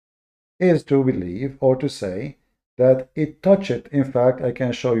happen is to believe or to say that it touched it. In fact, I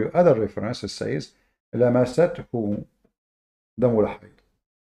can show you other references. It says لَمَسَتْهُ دَمُ الْحَيْض.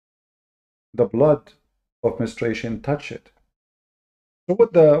 The blood of menstruation touched it. So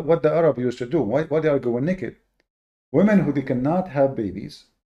what the Arab used to do, why they are going naked? Women who they cannot have babies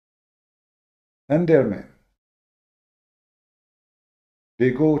and their men,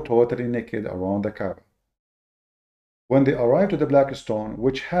 they go totally naked around the Kaaba. When they arrive to the black stone,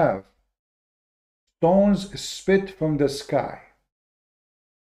 which have stones spit from the sky,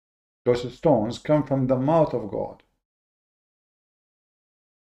 those stones come from the mouth of God.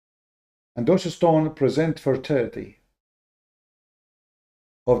 And those stones present fertility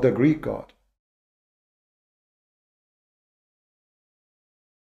of the Greek god.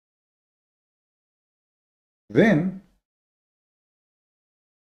 Then,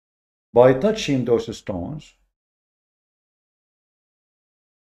 by touching those stones,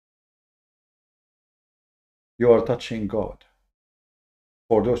 you are touching God.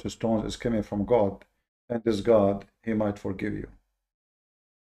 For those stones is coming from God, and this God, he might forgive you.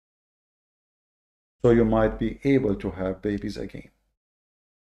 So you might be able to have babies again.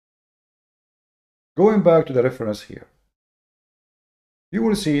 Going back to the reference here, you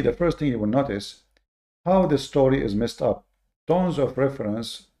will see the first thing you will notice how the story is messed up. Tons of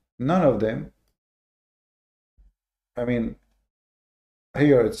reference, none of them. I mean,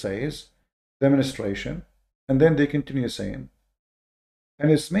 here it says demonstration, and then they continue saying,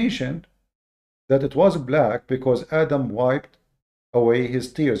 and it's mentioned that it was black because Adam wiped away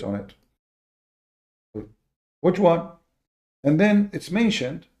his tears on it. Which one? And then it's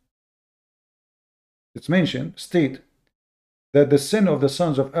mentioned, state that the sin of the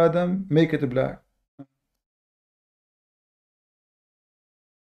sons of Adam make it black.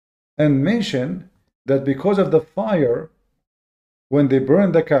 And mentioned that because of the fire, when they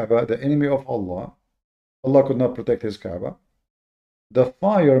burned the Kaaba, the enemy of Allah, Allah could not protect his Kaaba, the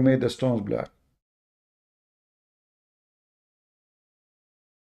fire made the stones black.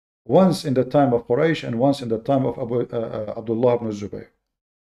 Once in the time of Quraysh and once in the time of Abdullah ibn Zubayr.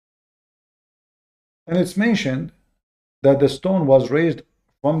 And it's mentioned that the stone was raised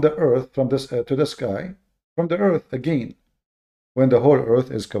from the earth, from this to the sky, from the earth again, when the whole earth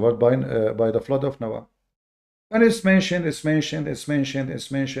is covered by the flood of Noah. And it's mentioned.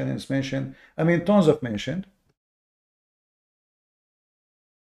 I mean, tons of mentioned.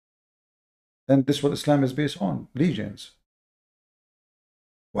 And this is what Islam is based on, legends.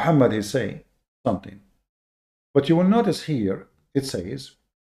 Muhammad, he say something. But you will notice here, it says,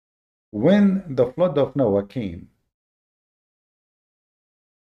 when the flood of Noah came,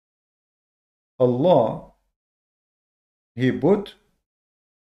 Allah, he put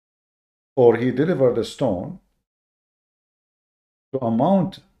or he delivered a stone to a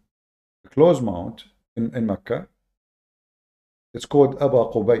mount, a closed mount in Mecca. It's called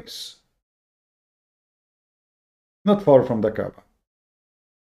Aba Qubais, not far from the Kaaba.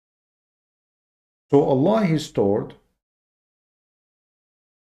 So Allah, he stored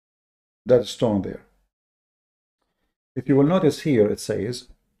that stone there. If you will notice here, it says,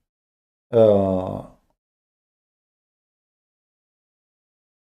 in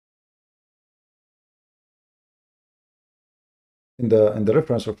the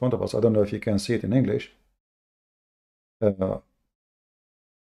reference in front of us, I don't know if you can see it in English.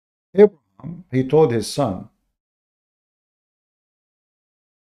 Abraham, he told his son,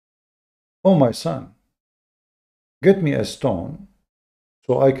 "Oh, my son, get me a stone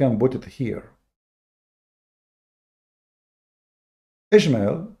so I can put it here."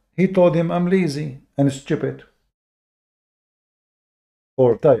 Ishmael, he told him, "I'm lazy and stupid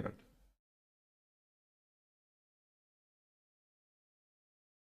or tired."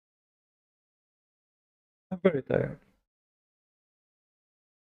 I'm very tired.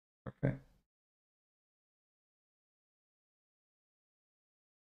 Okay.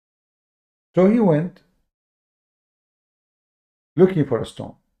 So he went looking for a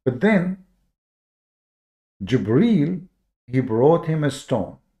stone. But then Jibreel, he brought him a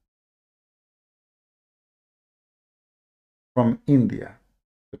stone from India.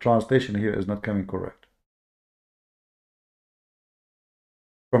 The translation here is not coming correct.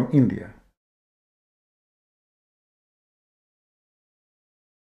 From India.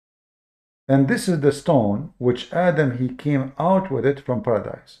 And this is the stone which Adam, he came out with it from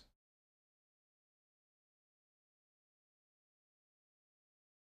paradise.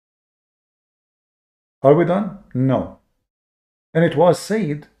 Are we done? No. And it was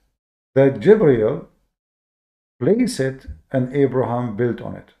said that Jibreel placed it and Abraham built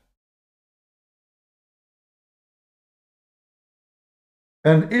on it.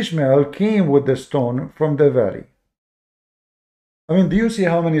 And Ishmael came with the stone from the valley. I mean, do you see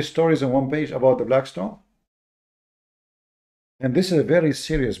how many stories on one page about the black stone? And this is a very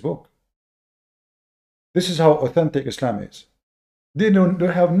serious book. This is how authentic Islam is. They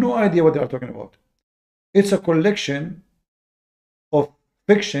have no idea what they are talking about. It's a collection of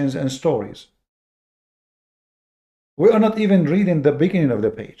fictions and stories. We are not even reading the beginning of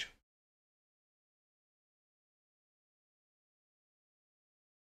the page.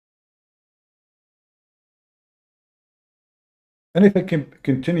 And if I can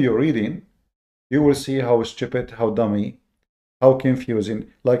continue reading, you will see how stupid, how dummy, how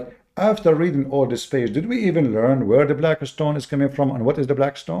confusing. Like, after reading all this page, did we even learn where the black stone is coming from and what is the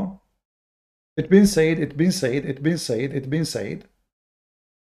black stone? It's been said, it's been said, it's been said, it's been said.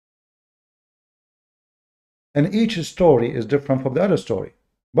 And each story is different from the other story.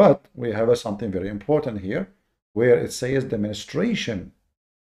 But we have something very important here, where it says demonstration.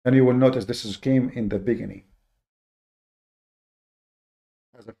 And you will notice this came in the beginning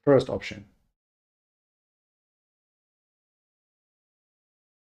as the first option.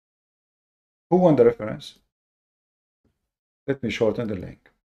 Who won the reference? Let me shorten the link.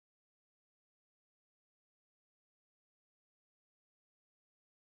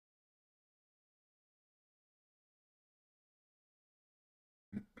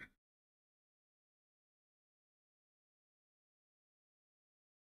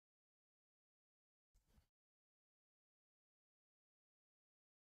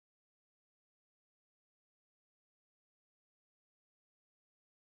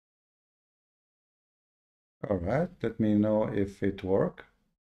 All right, let me know if it works.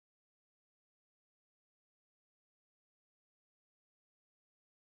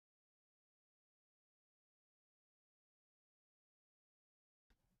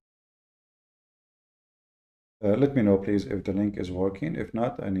 Let me know, please, if the link is working. If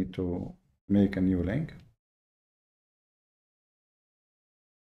not, I need to make a new link.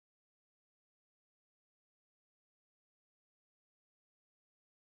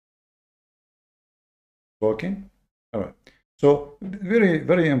 Working? All right. So very,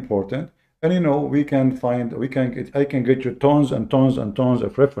 very important. And you know, we can find, I can get you tons and tons and tons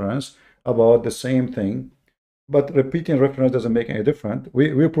of reference about the same thing. But repeating reference doesn't make any difference.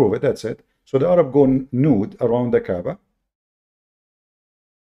 We prove it, that's it. So the Arab go nude around the Kaaba.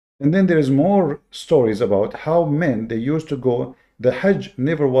 And then there is more stories about how men, they used to go, the Hajj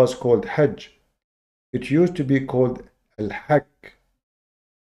never was called Hajj. It used to be called Al-Hajj.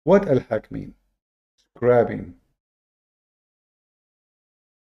 What al-hak mean? Grabbing.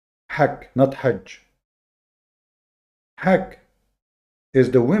 Hak, not hajj. Hak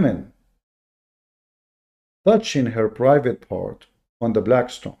is the woman touching her private part on the black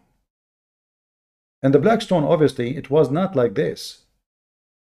stone. And the black stone, obviously, it was not like this.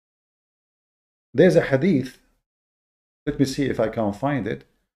 There's a hadith, let me see if I can find it,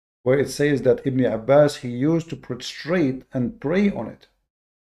 where it says that Ibn Abbas, he used to prostrate and pray on it.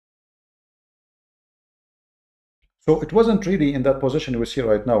 So it wasn't really in that position we see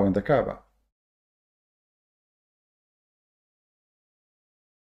right now in the Kaaba.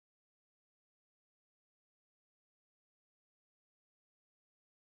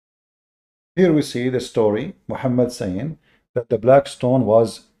 Here we see the story, Muhammad saying that the black stone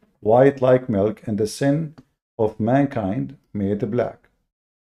was white like milk and the sin of mankind made it black.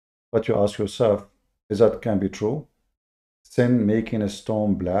 But you ask yourself, is that can be true? Sin making a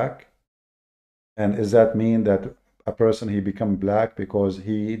stone black? And does that mean that a person he become black because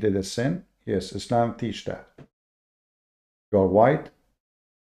he did a sin? Yes, Islam teach that. You are white,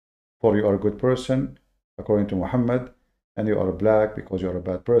 for you are a good person, according to Muhammad, and you are black because you are a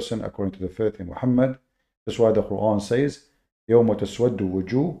bad person, according to the faith in Muhammad. That's why the Quran says, يَوْمَ تَسْوَدُّ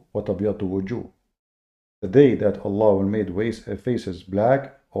وُجُوهُ وَتَبْيَضُّ وُجُوهُ. The day that Allah will make faces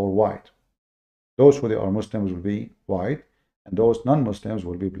black or white. Those who they are Muslims will be white, and those non-Muslims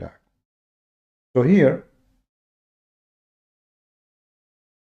will be black. So here,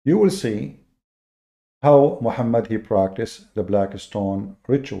 you will see how Muhammad he practiced the black stone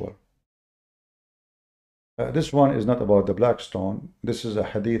ritual. This one is not about the black stone. This is a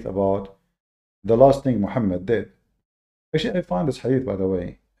hadith about the last thing Muhammad did. Actually, I find this hadith, by the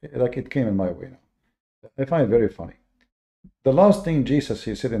way, like it came in my way now. I find it very funny. The last thing Jesus,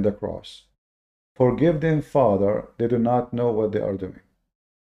 he said in the cross, forgive them, Father, they do not know what they are doing.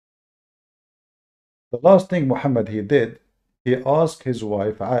 The last thing Muhammad he did, he asked his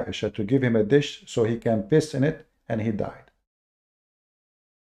wife Aisha to give him a dish so he can piss in it, and he died.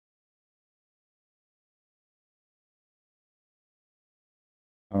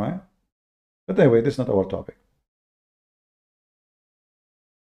 All right? But anyway, this is not our topic.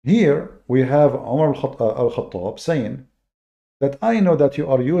 Here we have Umar al-Khattab saying that I know that you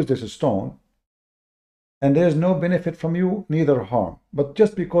are used as a stone and there is no benefit from you, neither harm. But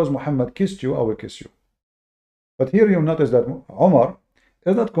just because Muhammad kissed you, I will kiss you. But here you notice that Umar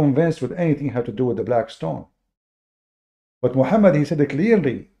is not convinced with anything had to do with the black stone. But Muhammad, he said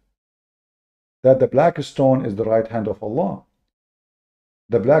clearly that the black stone is the right hand of Allah.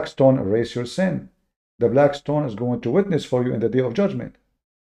 The black stone erases your sin. The black stone is going to witness for you in the day of judgment.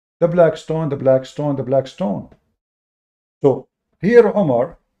 The black stone, the black stone, the black stone. So here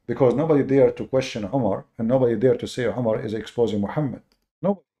Umar, because nobody dared to question Umar and nobody dared to say Umar is exposing Muhammad.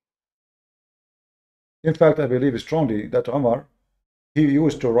 Nobody. In fact, I believe strongly that Umar, he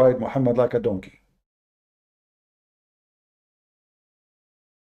used to ride Muhammad like a donkey.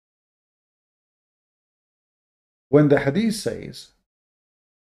 When the hadith says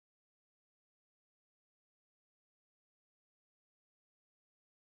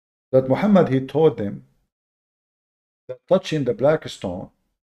that Muhammad, he told them that touching the black stone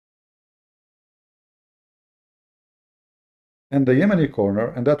in the Yemeni corner,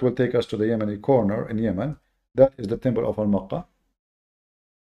 and that will take us to the Yemeni corner in Yemen, that is the temple of Al-Makkah.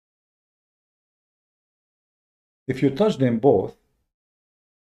 If you touch them both,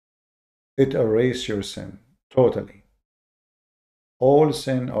 it erases your sin totally. All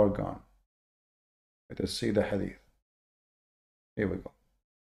sin are gone. Let us see the hadith. Here we go.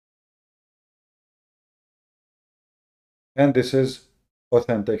 And this is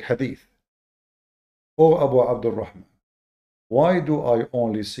authentic hadith. O Abu Abdul Rahman, why do I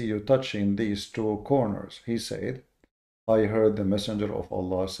only see you touching these two corners? He said, I heard the messenger of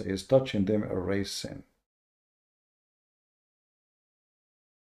Allah says, touching them erase sin.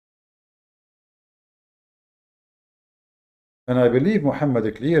 And I believe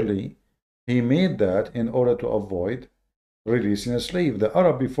Muhammad clearly, he made that in order to avoid releasing a slave. The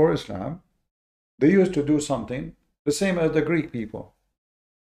Arab before Islam, they used to do something the same as the Greek people.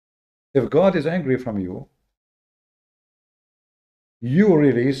 If God is angry from you, you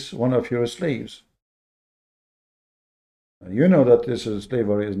release one of your slaves. You know that this is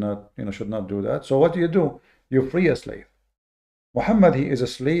slavery is not, should not do that. So what do? You free a slave. Muhammad, he is a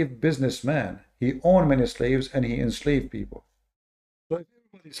slave businessman. He owned many slaves and he enslaved people. So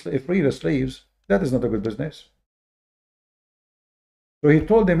if everybody free the slaves, that is not a good business. So he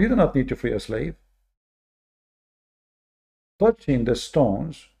told them, you do not need to free a slave. Touching the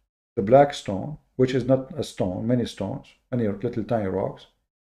stones, the black stone, which is not a stone, many stones, many little tiny rocks,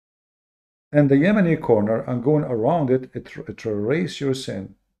 and the Yemeni corner and going around it, it will erase your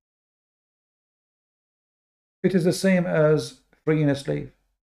sin. It is the same as freeing a slave.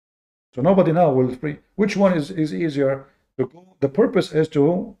 So nobody now will free. Which one is easier to go? The purpose is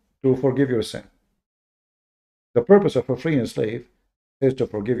to forgive your sin. The purpose of a freeing a slave is to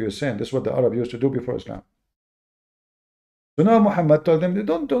forgive your sin. This is what the Arab used to do before Islam. So now Muhammad told them,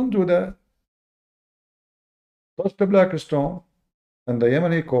 don't do that. Touch the black stone and the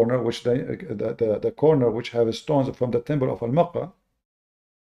Yemeni corner, which the corner which have stones from the temple of Al-Makkah,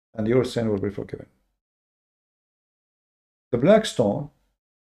 and your sin will be forgiven. The black stone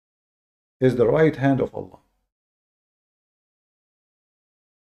is the right hand of Allah.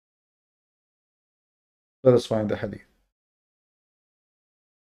 Let us find the hadith.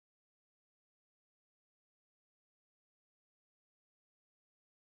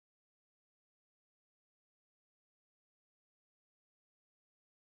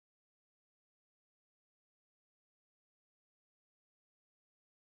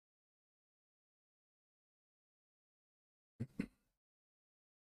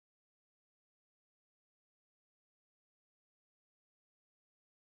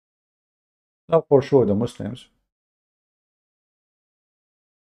 Now, for sure, the Muslims,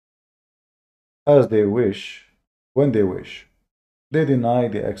 as they wish, when they wish, they deny,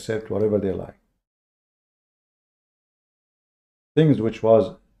 they accept whatever they like. Things which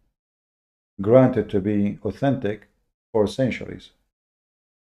was granted to be authentic for centuries.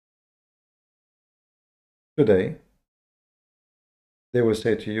 Today, they will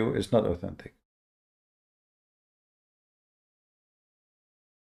say to you, it's not authentic.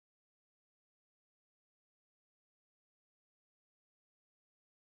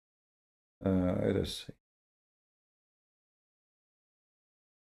 Let us see.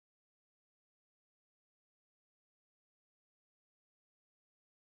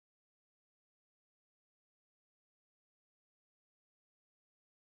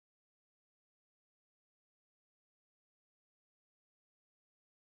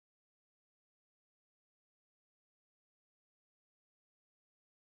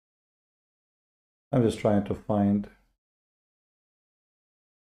 I'm just trying to find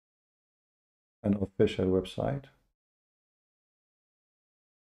an official website.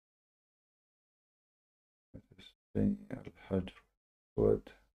 الحجر الأسود.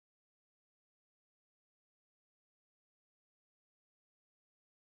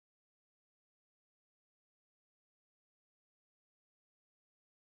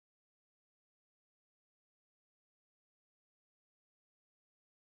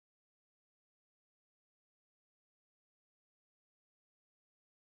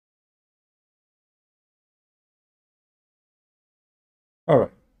 All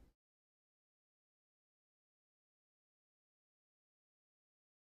right.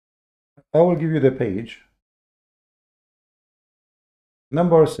 I will give you the page.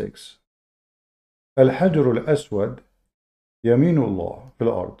 Number 6. الحجر الأسود يمين الله في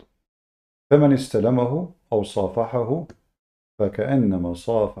الأرض فمن استلمه أو صافحه فكأنما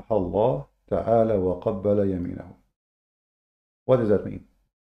صافح الله تعالى وقبل يمينه. What does that mean?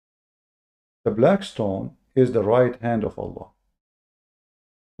 The black stone is the right hand of Allah.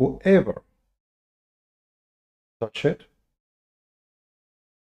 Whoever touch it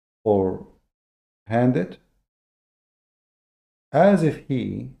or hand it as if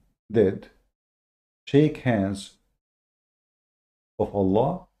he did shake hands of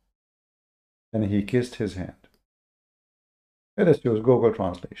Allah and he kissed his hand. Let us use Google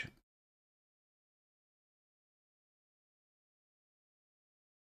Translation.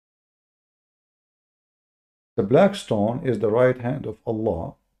 The black stone is the right hand of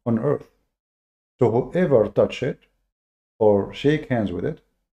Allah on earth. So whoever touch it or shake hands with it,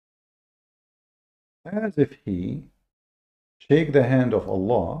 as if he shake the hand of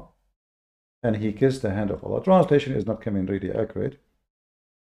Allah and he kissed the hand of Allah. Translation is not coming really accurate,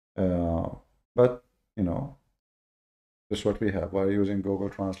 but you know, this is what we have while using Google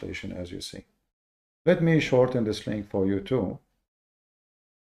Translation, as you see. Let me shorten this link for you too,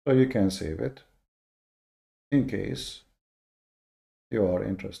 so you can save it in case you are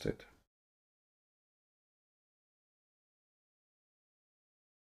interested.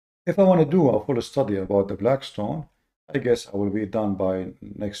 If I want to do a full study about the black stone, I guess I will be done by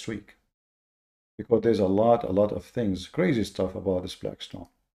next week, because there's a lot of things, crazy stuff about this black stone.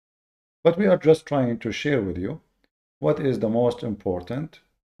 But we are just trying to share with you what is the most important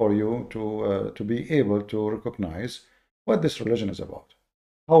for you to be able to recognize what this religion is about,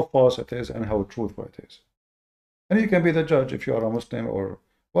 how false it is and how truthful it is. And you can be the judge. If you are a Muslim or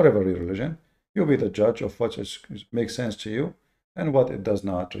whatever your religion, you'll be the judge of what makes sense to you and what it does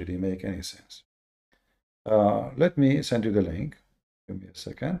not really make any sense. Let me send you the link. Give me a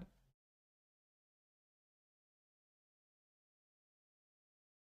second.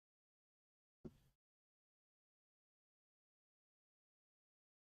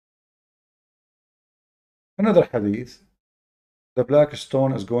 Another hadith, the black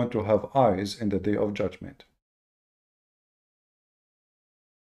stone is going to have eyes in the day of judgment.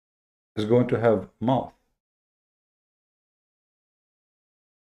 It's going to have mouth.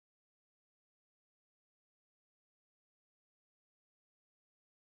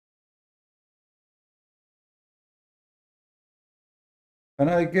 And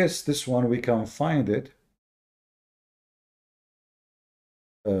I guess this one we can find it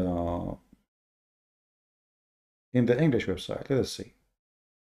in the English website. Let us see.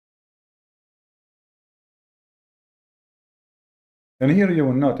 And here you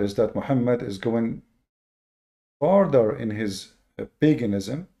will notice that Muhammad is going farther in his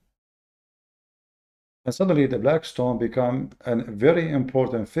paganism, and suddenly the black stone become a very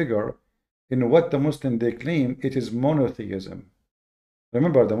important figure in what the Muslim they claim it is monotheism.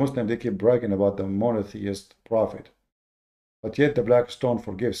 Remember, the Muslim they keep bragging about the monotheist prophet, but yet the black stone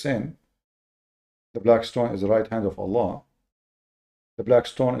forgives sin. The black stone is the right hand of Allah. The black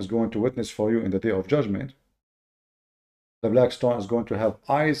stone is going to witness for you in the day of judgment. The black stone is going to have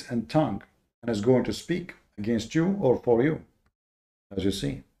eyes and tongue, and is going to speak against you or for you, as you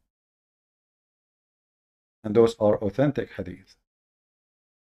see. And those are authentic hadith.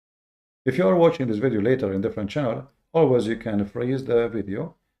 If you are watching this video later in different channel, always you can freeze the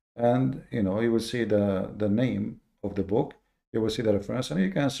video, and you will see the name of the book, you will see the reference, and you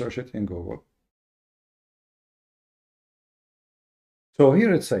can search it in Google. So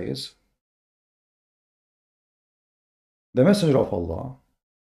here it says, the messenger of Allah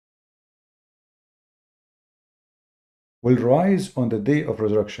will rise on the day of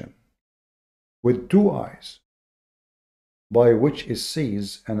resurrection with two eyes, by which it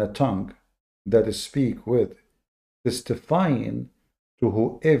sees, and a tongue that is speak with, testifying to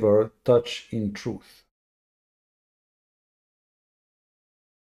whoever touch in truth.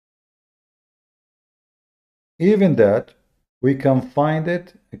 Even that, we can find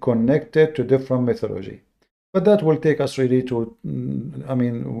it connected to different mythology. But that will take us really to,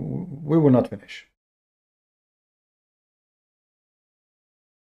 we will not finish.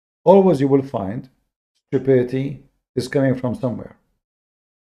 Always you will find stupidity is coming from somewhere.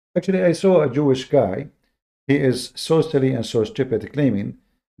 Actually, I saw a Jewish guy. He is so silly and so stupid, claiming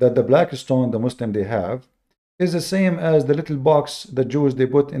that the black stone the Muslim they have is the same as the little box the Jews they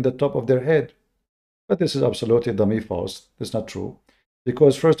put in the top of their head. But this is absolutely dummy false. It's not true.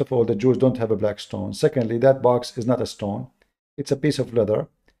 Because first of all, the Jews don't have a black stone. Secondly, that box is not a stone. It's a piece of leather.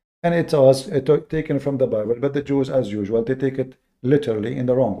 And it was taken from the Bible. But the Jews, as usual, they take it literally in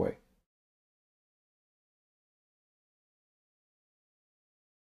the wrong way.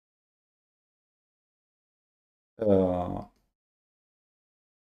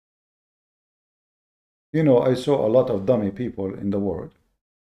 I saw a lot of dummy people in the world.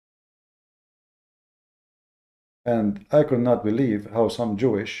 And I could not believe how some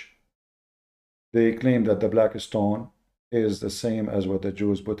Jewish, they claim that the black stone is the same as what the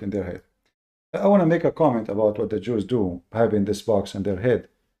Jews put in their head. I want to make a comment about what the Jews do, having this box in their head.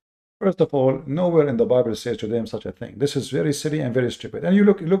 First of all, nowhere in the Bible says to them such a thing. This is very silly and very stupid. And you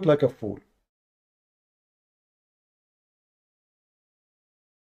look like a fool.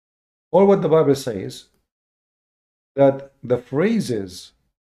 All what the Bible says, that the phrases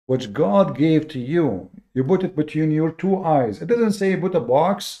which God gave to you, you put it between your two eyes. It doesn't say put a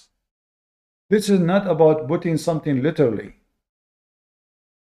box. This is not about putting something literally.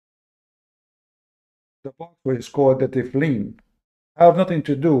 The box which is called the Tiflin have nothing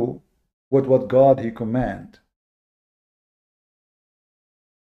to do with what God He command.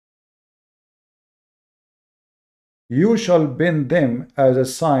 You shall bind them as a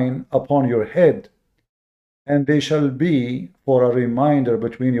sign upon your head, and they shall be for a reminder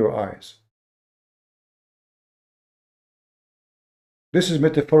between your eyes. This is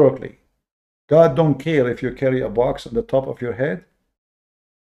metaphorically. God don't care if you carry a box on the top of your head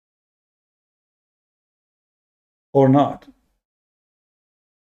or not.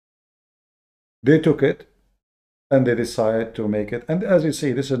 They took it and they decided to make it. And as you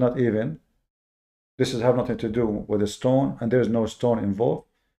see, this is not even, this is have nothing to do with a stone, and there's no stone involved.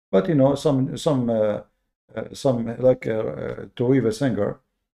 But some like Toiva singer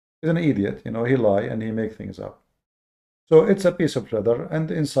is an idiot. He lie and he make things up. So it's a piece of leather, and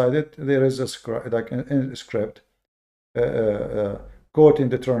inside it there is a script, like a script, quote in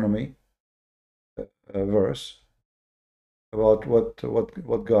Deuteronomy verse, about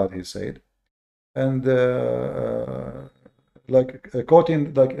what God he said, and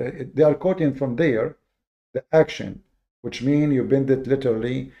quoting, they are quoting from there the action, which mean you bend it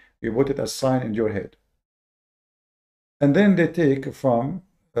literally, you put it as sign in your head, and then they take from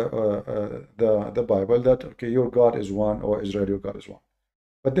the Bible that okay, your God is one, or Israel, your God is one.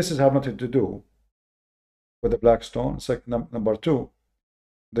 But this has have nothing to do with the black stone. Number two,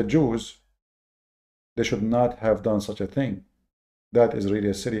 the Jews, they should not have done such a thing. That is really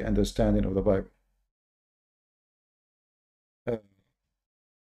a silly understanding of the Bible. It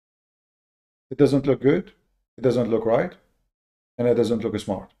doesn't look good, it doesn't look right, and it doesn't look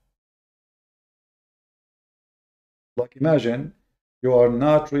smart. Like imagine you are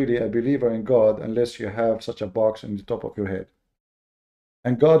not really a believer in God unless you have such a box in the top of your head.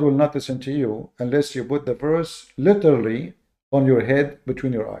 And God will not listen to you unless you put the verse literally on your head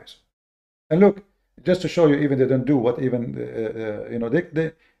between your eyes. And look, just to show you, even they don't do what even,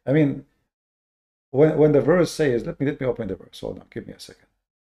 I mean, when the verse says, let me open the verse. Hold on, give me a second.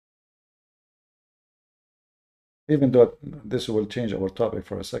 Even though this will change our topic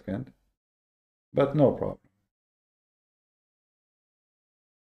for a second, but no problem.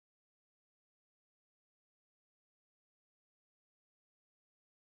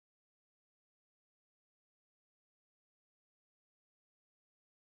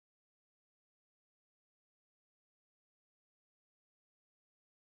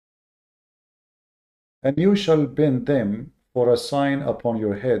 And you shall bend them for a sign upon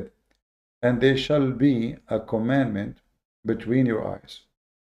your head, and they shall be a commandment between your eyes.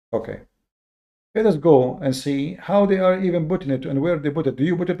 Okay. Let us go and see how they are even putting it and where they put it. Do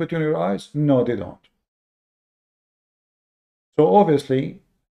you put it between your eyes? No, they don't. So obviously,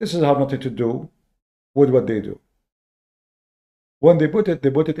 this has nothing to do with what they do. When they put it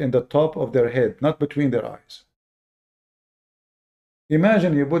in the top of their head, not between their eyes.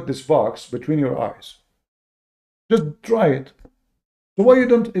 Imagine you put this box between your eyes. Just try it. So why you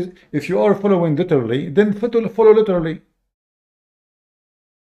don't, if you are following literally, then follow literally.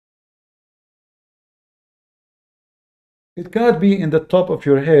 It cannot be in the top of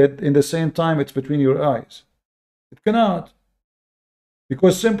your head in the same time it's between your eyes. It cannot.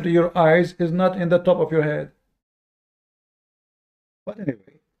 Because simply your eyes is not in the top of your head. But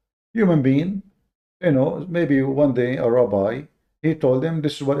anyway, human being, maybe one day a rabbi, he told them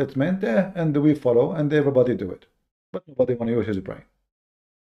this is what it meant, and we follow, and everybody do it. But nobody want to use his brain.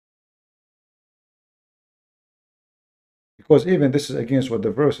 Because even this is against what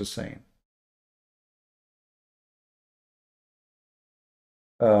the verse is saying.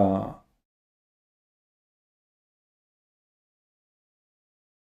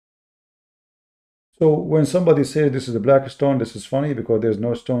 So when somebody says this is a black stone, this is funny because there's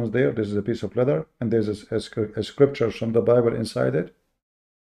no stones there. This is a piece of leather, and there's a scripture from the Bible inside it,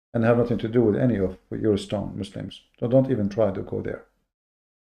 and have nothing to do with any of your stone Muslims. So don't even try to go there.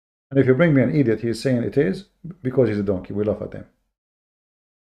 And if you bring me an idiot, he's saying it is because he's a donkey. We laugh at them.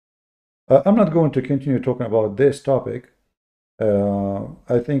 I'm not going to continue talking about this topic.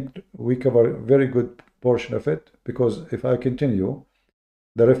 I think we cover a very good portion of it, because if I continue,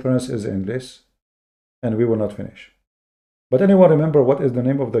 the reference is endless and we will not finish. But anyone remember what is the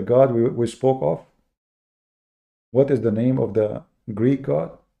name of the God we spoke of? What is the name of the Greek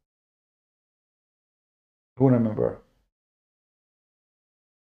God? Who remember?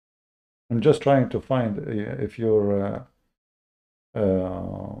 I'm just trying to find if your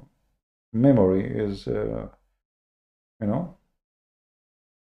memory is,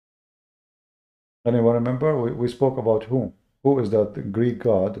 anyone remember? We spoke about whom? Who is that Greek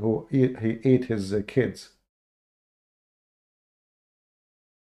God who he ate his kids?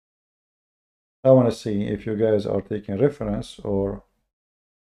 I want to see if you guys are taking reference or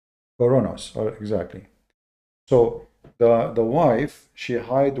Coronos, or exactly. So the wife, she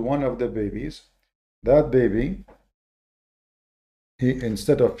hid one of the babies. That baby,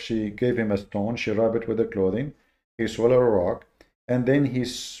 instead of she gave him a stone, she rubbed it with the clothing. He swallowed a rock, and then he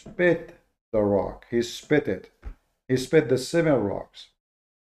spit the rock. He spit it. He spit the 7 rocks,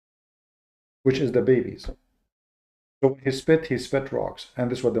 which is the babies. So when he spit rocks, and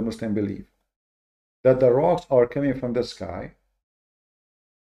this is what the Muslim believe, that the rocks are coming from the sky,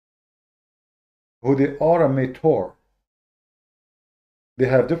 who they are a meteor. They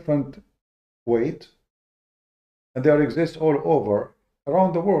have different weight, and they exist all over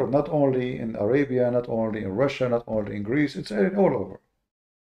around the world, not only in Arabia, not only in Russia, not only in Greece. It's all over.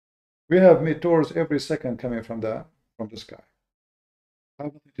 We have meteors every second coming from the sky.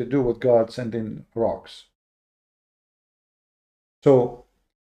 Have nothing to do with God sending rocks. So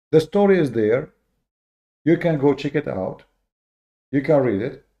the story is there. You can go check it out. You can read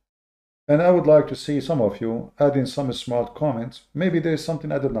it. And I would like to see some of you adding some smart comments. Maybe there's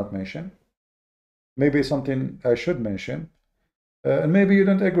something I did not mention. Maybe something I should mention. And maybe you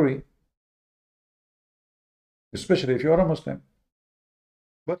don't agree, especially if you are a Muslim.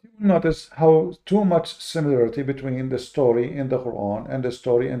 But you will notice how too much similarity between the story in the Quran and the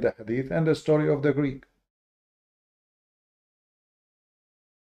story in the Hadith and the story of the Greek.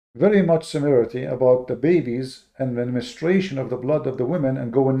 Very much similarity about the babies and the administration of the blood of the women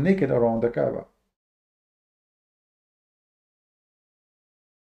and going naked around the Kaaba.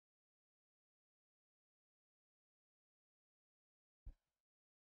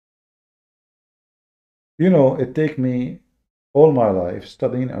 You know, it take me all my life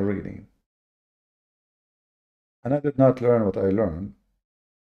studying and reading. And I did not learn what I learned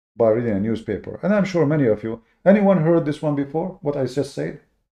by reading a newspaper. And I'm sure many of you, anyone heard this one before, what I just said?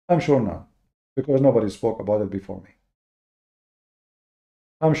 I'm sure none, because nobody spoke about it before me.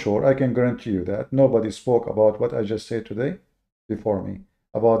 I'm sure, I can guarantee you that nobody spoke about what I just said today before me,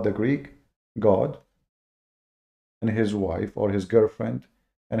 about the Greek god and his wife or his girlfriend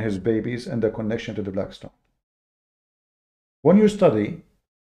and his babies and the connection to the black stone. When you study,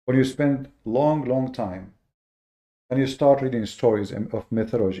 when you spend long time, and you start reading stories of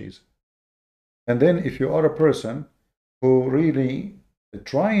mythologies, and then if you are a person who really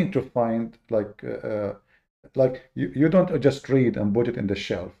trying to find like you don't just read and put it in the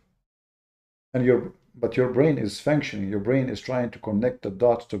shelf, and but your brain is functioning, your brain is trying to connect the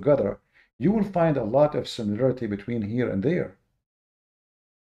dots together, you will find a lot of similarity between here and there.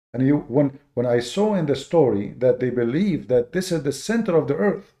 And when I saw in the story that they believe that this is the center of the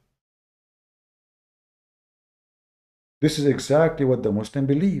earth, this is exactly what the Muslim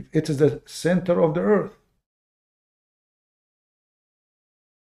believe. It is the center of the earth.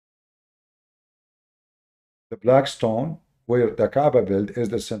 The black stone where the Kaaba built is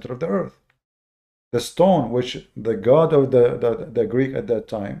the center of the earth. The stone which the god of the Greek at that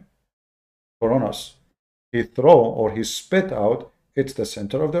time, Coronos, he throw or he spit out, it's the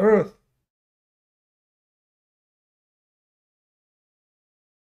center of the earth.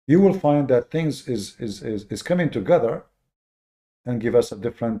 You will find that things is coming together and give us a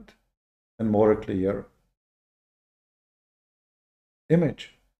different and more clear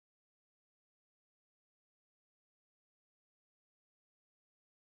image.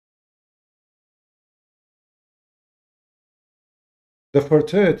 The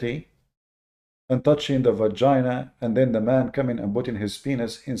fertility and touching the vagina, and then the man coming and putting his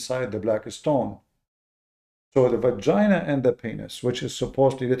penis inside the black stone. So the vagina and the penis, which is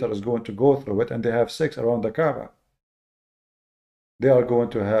supposedly later is going to go through it, and they have sex around the Kaaba. They are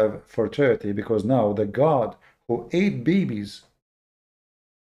going to have fertility because now the God who ate babies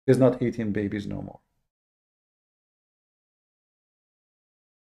is not eating babies no more.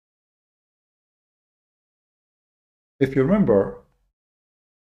 If you remember,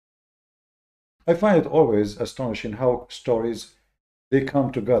 I find it always astonishing how stories, they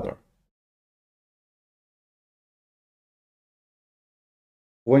come together.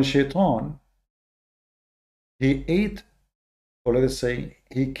 When Shaitan, he ate, or let us say,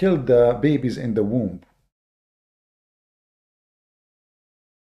 he killed the babies in the womb.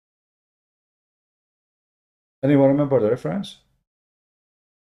 Anyone remember the reference?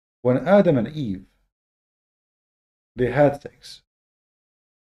 When Adam and Eve, they had sex,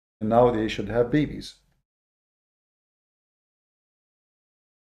 and now they should have babies.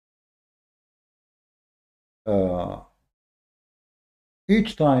 Uh,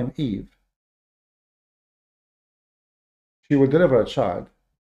 each time Eve, she will deliver a child,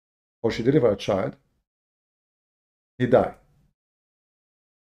 or she deliver a child, he died.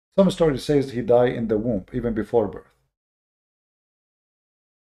 Some story says he died in the womb, even before birth.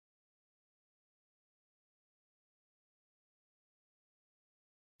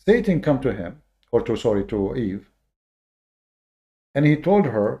 Satan come to him, or to Eve, and he told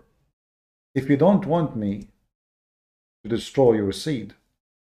her, if you don't want me to destroy your seed,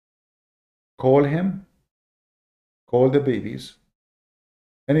 call him, call the babies,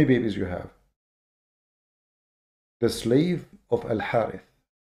 any babies you have, the slave of Al-Harith.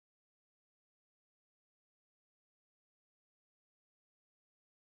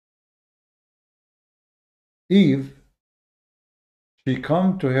 Eve, she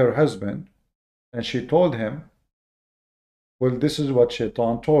come to her husband and she told him, well, this is what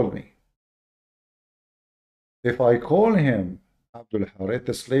Shaitan told me. If I call him Abdul Harith,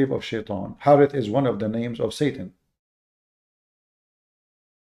 the slave of Shaitan, Harith is one of the names of Satan.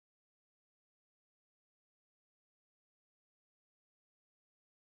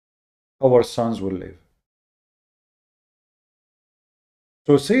 Our sons will live.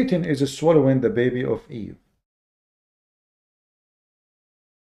 So Satan is swallowing the baby of Eve.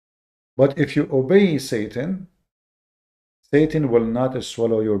 But if you obey Satan, Satan will not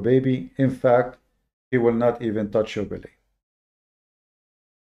swallow your baby. In fact, he will not even touch your belly.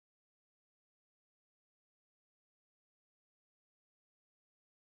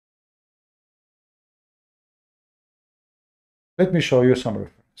 Let me show you some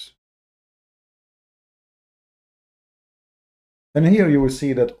reference. And here you will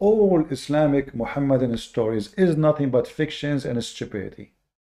see that all Islamic Muhammadan stories is nothing but fictions and stupidity.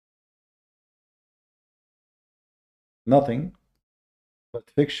 Nothing but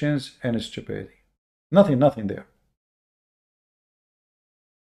fictions and stupidity. Nothing there.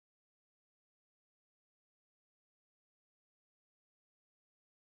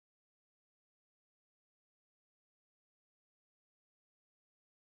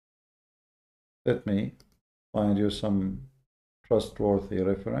 Let me find you some trustworthy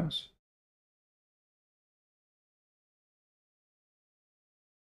reference.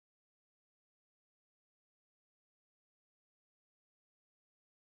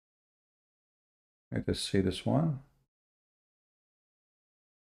 Let us see this one.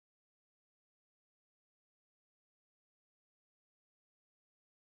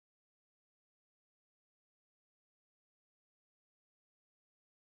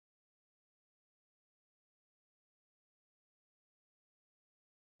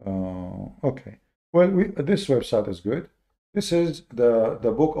 Okay. Well, this website is good. This is the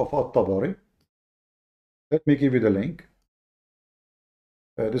book of At-Tabari. Let me give you the link.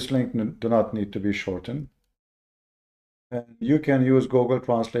 This link do not need to be shortened. And you can use Google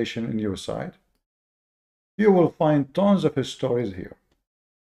Translation in your site. You will find tons of stories here.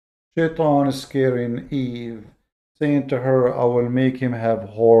 Shaitan scaring Eve, saying to her, I will make him have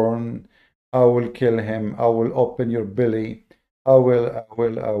horn, I will kill him, I will open your belly, I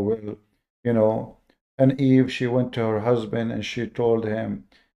will, you know. And Eve, she went to her husband and she told him,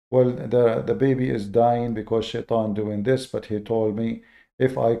 well, the baby is dying because Shaitan doing this, but he told me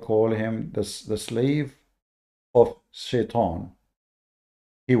if I call him the slave of Shaitan,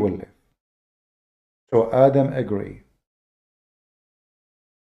 he will live. So Adam agreed.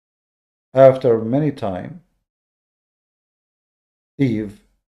 After many time, Eve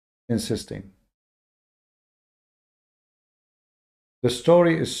insisting. The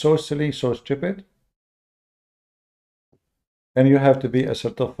story is so silly, so stupid, and you have to be a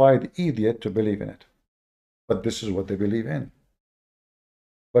certified idiot to believe in it. But this is what they believe in.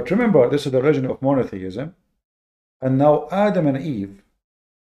 But remember, this is the origin of monotheism. And now Adam and Eve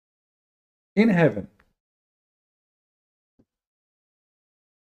in heaven,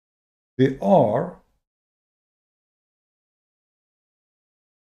 they are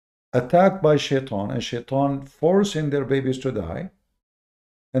attacked by Shaitan, and Shaitan forcing their babies to die.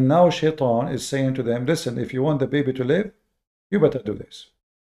 And now Shaitan is saying to them, listen, if you want the baby to live, you better do this.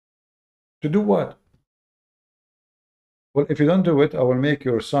 To do what? Well, if you don't do it, I will make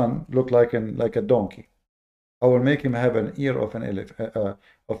your son look like a donkey. I will make him have an ear of an elephant,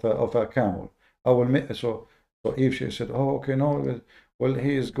 of a camel. I will make so. So Eve, she said, "Oh, okay, no. Well,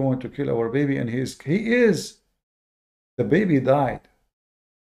 he is going to kill our baby, and he is. The baby died.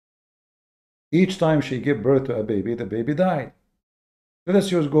 Each time she gave birth to a baby, the baby died. Let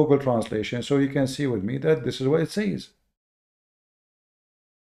us use Google Translation so you can see with me that this is what it says.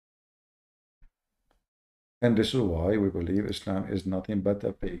 And this is why we believe Islam is nothing but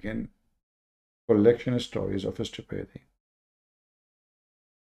a pagan collection of stories of stupidity.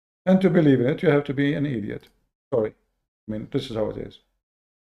 And to believe in it, you have to be an idiot. Sorry. I mean, this is how it is.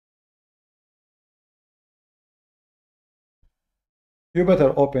 You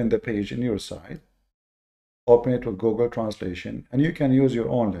better open the page in your site, open it with Google Translation, and you can use your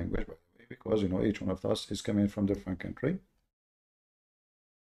own language, by the way, because, you know, each one of us is coming from a different country.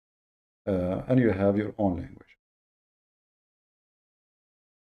 And you have your own language.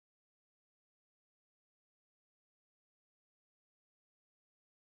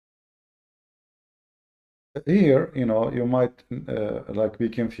 Here, you know, you might like be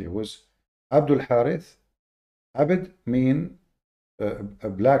confused. Abdul Harith, Abd mean a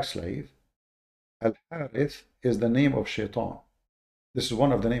black slave. Al Harith is the name of Shaitan. This is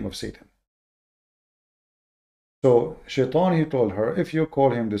one of the name of Satan. So Shaitan, he told her, if you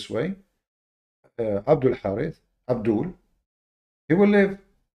call him this way, Abdul Harith, Abdul, he will live.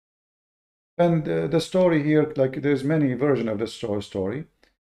 And the story here, like there's many versions of the story.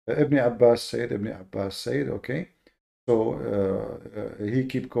 Ibn Abbas said, okay. So he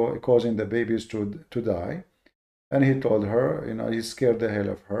keep causing the babies to die. And he told her, you know, he scared the hell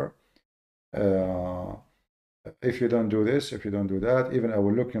of her. If you don't do this, if you don't do that, even I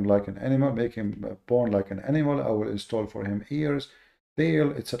will look him like an animal, make him born like an animal. I will install for him ears,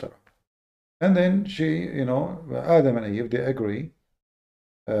 tail, etc. And then she, Adam and Eve, they agree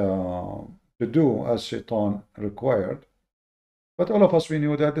to do as Shaitan required. But all of us, we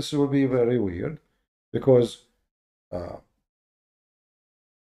knew that this will be very weird because the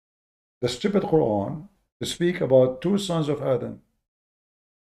stupid Quran speak about two sons of Adam.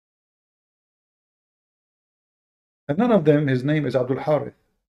 And none of them, his name is Abdul Harith.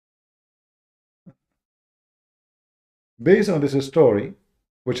 Based on this story,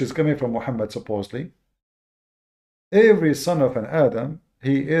 which is coming from Muhammad supposedly, every son of an Adam,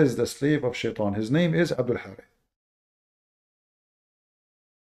 he is the slave of Shaitan. His name is Abdul Harith.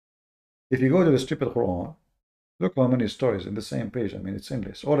 If you go to the stupid Quran, look how many stories in the same page. I mean, it's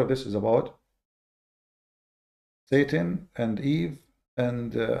endless. All of this is about Satan and Eve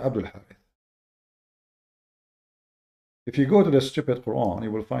and Abdul Harith. If you go to the stupid Quran,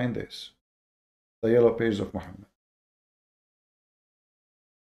 you will find this, the yellow page of Muhammad.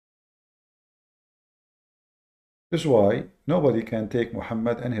 This is why nobody can take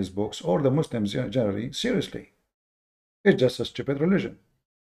Muhammad and his books, or the Muslims generally, seriously. It's just a stupid religion.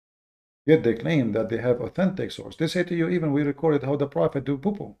 Yet they claim that they have authentic source. They say to you, even we recorded how the Prophet do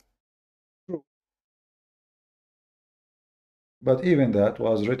poo-poo. True. But even that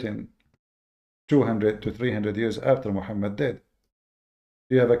was written 200 to 300 years after Muhammad did.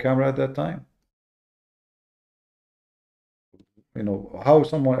 Do you have a camera at that time? How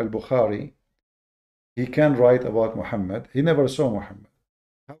someone al-Bukhari, he can write about Muhammad. He never saw Muhammad.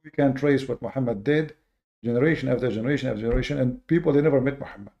 How we can trace what Muhammad did generation after generation after generation, and people, they never met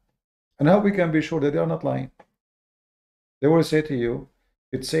Muhammad. And how we can be sure that they are not lying? They will say to you,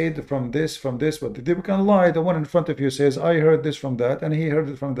 it said from this, but they can lie. The one in front of you says, I heard this from that, and he heard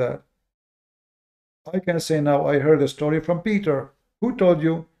it from that. I can say now, I heard a story from Peter. Who told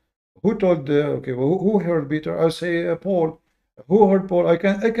you? Who told, okay, well, who heard Peter? I'll say Paul. Who heard Paul? I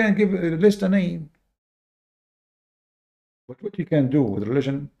can give list a name. But what you can do with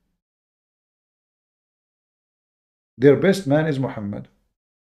religion, their best man is Muhammad.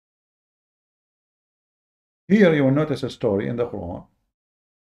 Here you will notice a story in the Quran.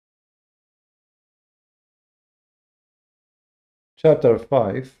 Chapter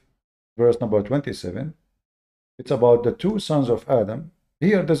 5, verse number 27. It's about the two sons of Adam.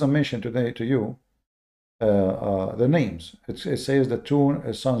 Here it doesn't mention today to you the names. It says the two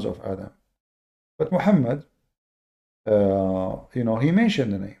sons of Adam. But Muhammad, he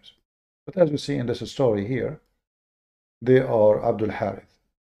mentioned the names. But as you see in this story here, they are Abdul Harith.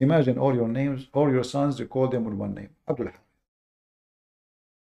 Imagine all your names, all your sons, you call them with one name, Abdul Harith.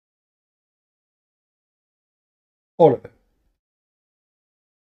 All of them.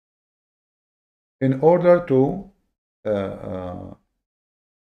 In order to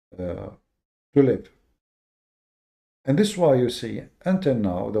live. And this is why you see, until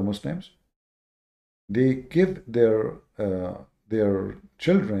now, the Muslims, they give their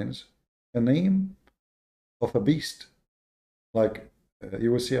children's a name of a beast. Like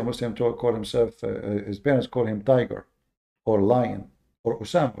you will see a Muslim call himself, his parents call him tiger or lion or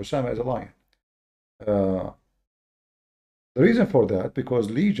Osama. Osama is a lion. The reason for that,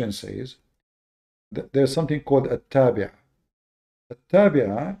 because Legion says that there's something called a tabi'ah. A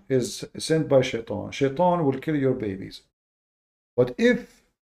tabi'ah is sent by Shaitan. Shaitan will kill your babies. But if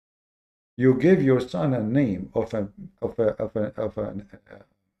you give your son a name of a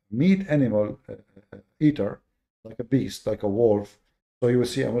meat animal eater, like a beast, like a wolf, so you will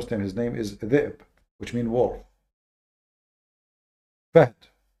see a Muslim, his name is Dhib, which means wolf. Fahd,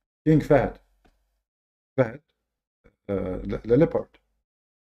 King Fahd, the leopard.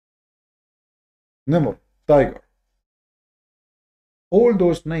 Nimr, tiger. All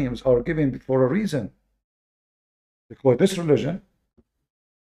those names are given for a reason. Because this religion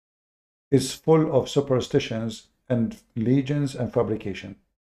is full of superstitions and legends and fabrication.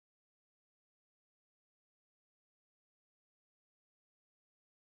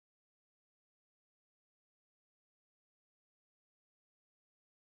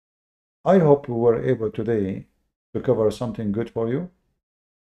 I hope we were able today to cover something good for you,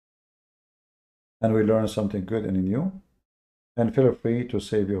 and we learned something good and new. And feel free to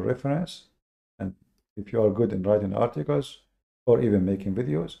save your reference, and if you are good in writing articles or even making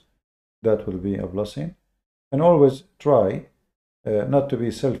videos, that will be a blessing. And always try not to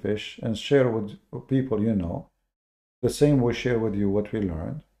be selfish and share with people you know the same we share with you what we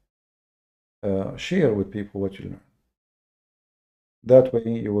learned. Share with people what you learn. That way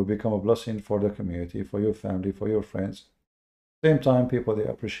you will become a blessing for the community, for your family, for your friends. Same time, people, they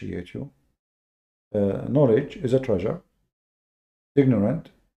appreciate you. Knowledge is a treasure. Ignorant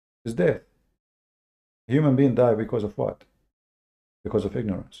is death. A human being die because of what? Because of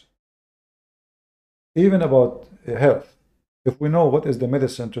ignorance. Even about health, if we know what is the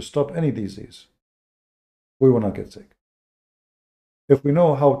medicine to stop any disease, we will not get sick. If we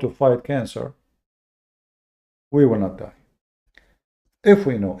know how to fight cancer, we will not die. If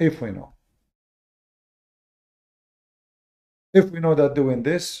we know that doing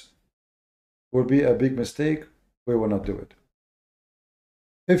this will be a big mistake, we will not do it.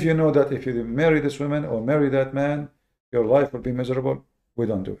 If you know that if you marry this woman or marry that man, your life will be miserable, we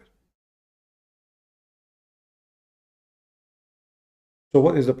don't do it. So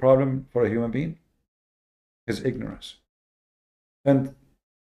what is the problem for a human being? Is ignorance. And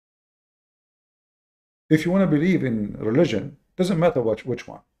if you want to believe in religion, doesn't matter which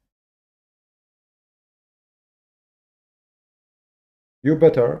one. You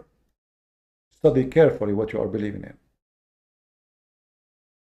better study carefully what you are believing in.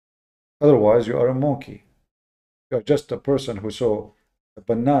 Otherwise, you are a monkey. You are just a person who saw a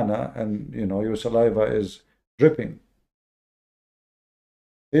banana and your saliva is dripping.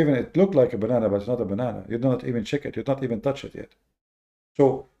 Even it looked like a banana, but it's not a banana. You do not even check it. You do not even touch it yet.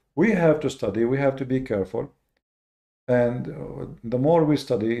 So we have to study. We have to be careful. And the more we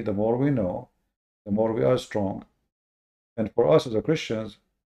study, the more we know, the more we are strong. And for us as a Christians,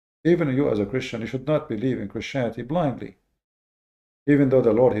 even you as a Christian, you should not believe in Christianity blindly. Even though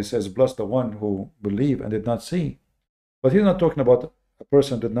the Lord, he says, bless the one who believe and did not see. But he's not talking about a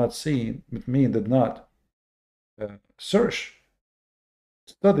person did not see, it means did not search,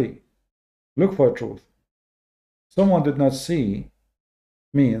 study, look for truth. Someone did not see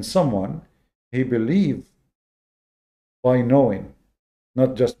means someone, he believed by knowing,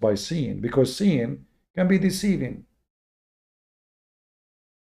 not just by seeing, because seeing can be deceiving.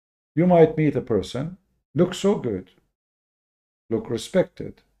 You might meet a person, look so good, look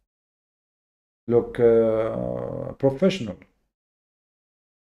respected, look professional.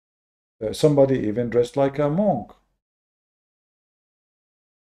 Somebody even dressed like a monk.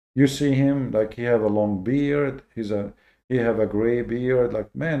 You see him like he have a long beard, he have a gray beard,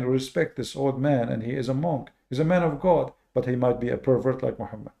 like, man, respect this old man, and he is a monk. He's a man of God, but he might be a pervert like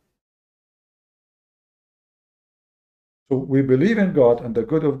Muhammad. So we believe in God and the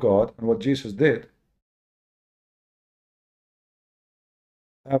good of God and what Jesus did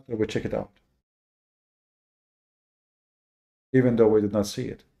after we check it out, even though we did not see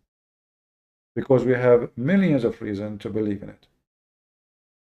it, because we have millions of reasons to believe in it,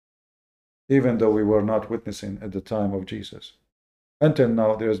 even though we were not witnessing at the time of Jesus. Until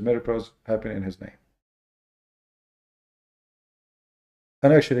now, there's miracles happening in his name.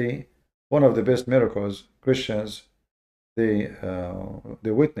 And actually, one of the best miracles, Christians, they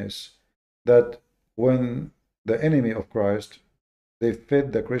witness that when the enemy of Christ, they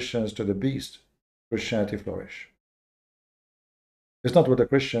fed the Christians to the beast, Christianity flourished. It's not what the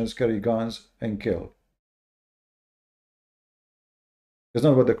Christians carry guns and kill. It's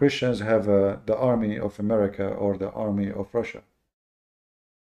not what the Christians have the army of America or the army of Russia.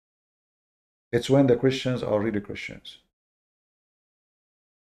 It's when the Christians are really Christians.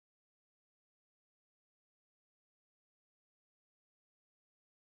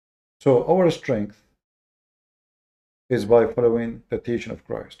 So our strength is by following the teaching of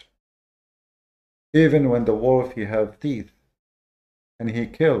Christ. Even when the wolf, he have teeth and he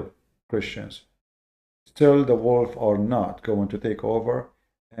kill Christians, still the wolf are not going to take over,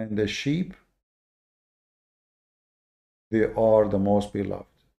 and the sheep, they are the most beloved.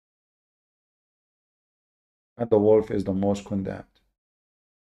 And the wolf is the most condemned.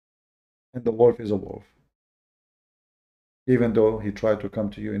 And the wolf is a wolf, even though he tried to come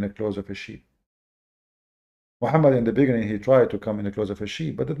to you in the clothes of a sheep. Muhammad, in the beginning, he tried to come in the clothes of a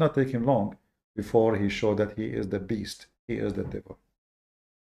sheep, but it did not take him long before he showed that he is the beast, he is the devil.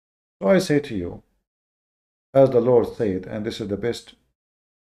 So I say to you, as the Lord said, and this is the best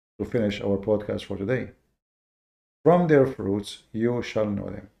to finish our podcast for today, from their fruits you shall know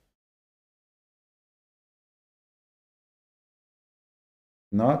them.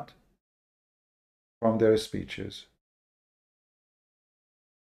 Not from their speeches.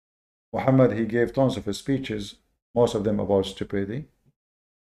 Muhammad, he gave tons of his speeches, most of them about stupidity.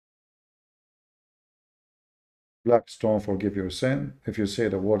 Black stone, forgive your sin. If you say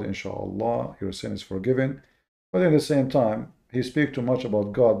the word inshallah, your sin is forgiven. But at the same time, he speaks too much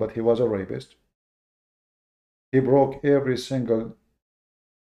about God, but he was a rapist. He broke every single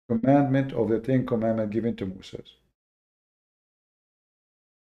commandment of the 10 commandments given to Moses.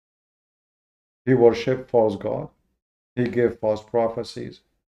 He worshipped false God. He gave false prophecies.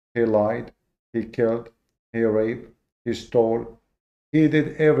 He lied. he killed, he raped, he stole, he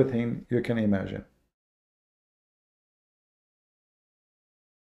did everything you can imagine.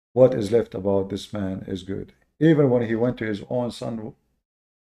 What is left about this man is good. Even when he went to his own son's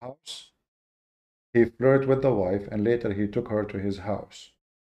house, he flirted with the wife and later he took her to his house.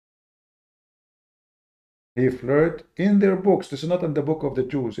 He flirted in their books. This is not in the book of the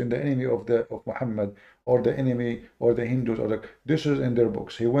Jews, in the enemy of Muhammad, or the enemy or the Hindus, or this is in their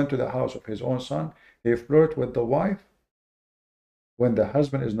books. He went to the house of his own son. He flirted with the wife when the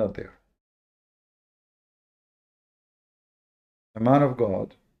husband is not there. A man of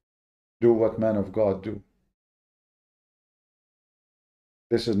God do what man of God do.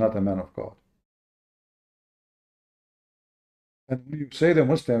 This is not a man of God. And when you say to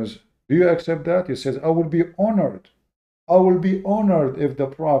Muslims, do you accept that? He says, I will be honored. I will be honored if the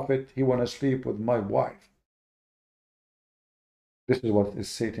prophet, he want to sleep with my wife. This is what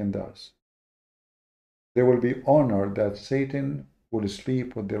Satan does. They will be honored that Satan will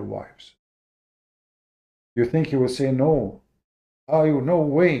sleep with their wives. You think he will say no? No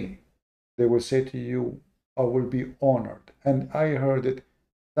way. They will say to you, I will be honored. And I heard it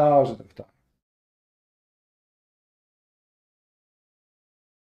thousands of times.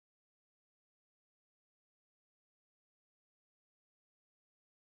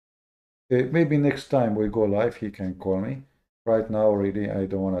 Maybe next time we go live, he can call me. Right now, really, I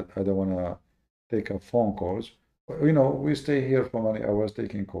don't wanna take up phone calls. You know, we stay here for many hours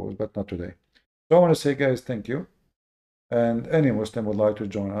taking calls, but not today. So I want to say, guys, thank you. And any Muslim would like to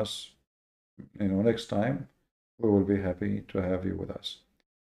join us, next time, we will be happy to have you with us.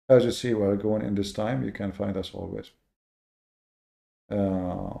 As you see, we're going in this time. You can find us always.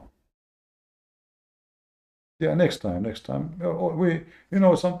 Yeah, next time.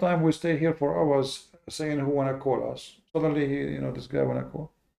 Sometimes we stay here for hours saying who wanna call us. Suddenly, this guy wanna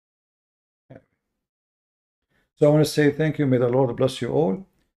call. Yeah. So I want to say thank you. May the Lord bless you all.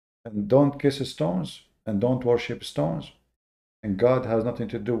 And don't kiss stones and don't worship stones. And God has nothing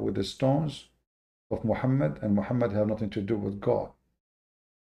to do with the stones of Muhammad, and Muhammad has nothing to do with God.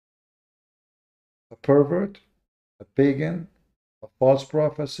 A pervert, a pagan, a false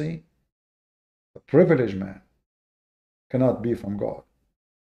prophecy, a privileged man cannot be from God.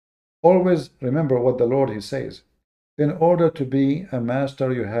 Always remember what the Lord, he says. In order to be a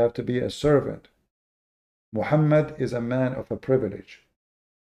master, you have to be a servant. Muhammad is a man of a privilege.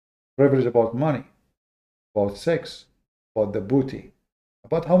 Privilege about money, about sex, about the booty,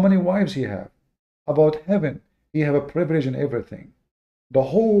 about how many wives he have, about heaven. He have a privilege in everything. The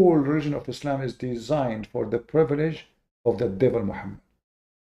whole religion of Islam is designed for the privilege of the devil Muhammad.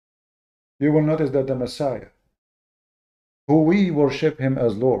 You will notice that the Messiah, who we worship him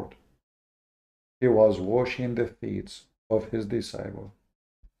as Lord, he was washing the feet of his disciple.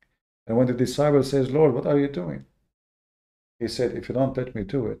 And when the disciple says, Lord, what are you doing? He said, if you don't let me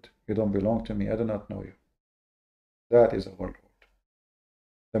do it, you don't belong to me. I do not know you. That is our Lord.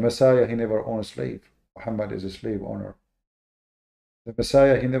 The Messiah, he never owned a slave. Muhammad is a slave owner. The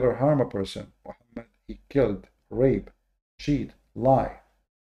Messiah, he never harmed a person. Muhammad, he killed, raped, cheat, lie.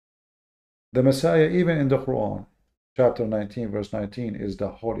 The Messiah, even in the Quran, chapter 19, verse 19, is the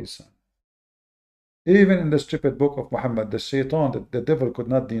Holy Son. Even in the stupid book of Muhammad, the Satan, the devil, could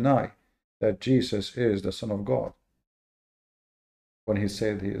not deny that Jesus is the Son of God when he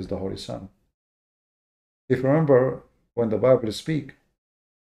said he is the Holy Son. If you remember, when the Bible speaks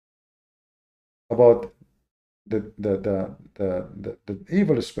about the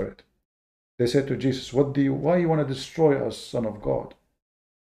evil spirit, they said to Jesus, why you want to destroy us, Son of God?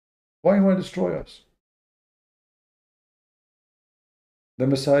 Why you want to destroy us? The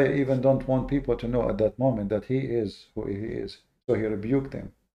Messiah even don't want people to know at that moment that he is who he is. So he rebuked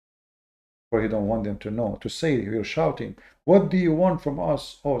them. For he don't want them to know. To say, you're shouting, what do you want from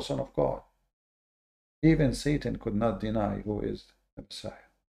us, O Son of God? Even Satan could not deny who is the Messiah.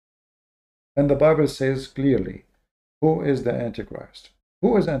 And the Bible says clearly, who is the Antichrist?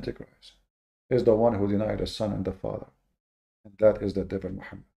 Who is Antichrist? Is the one who denied the Son and the Father. And that is the devil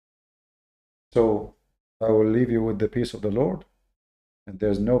Muhammad. So I will leave you with the peace of the Lord. And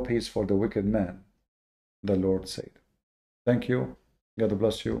there's no peace for the wicked man, the Lord said. Thank you. God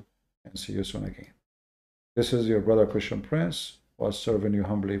bless you. And see you soon again. This is your brother Christian Prince, was serving you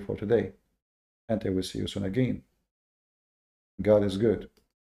humbly for today. And I will see you soon again. God is good.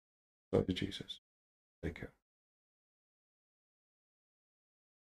 So is Jesus. Take care.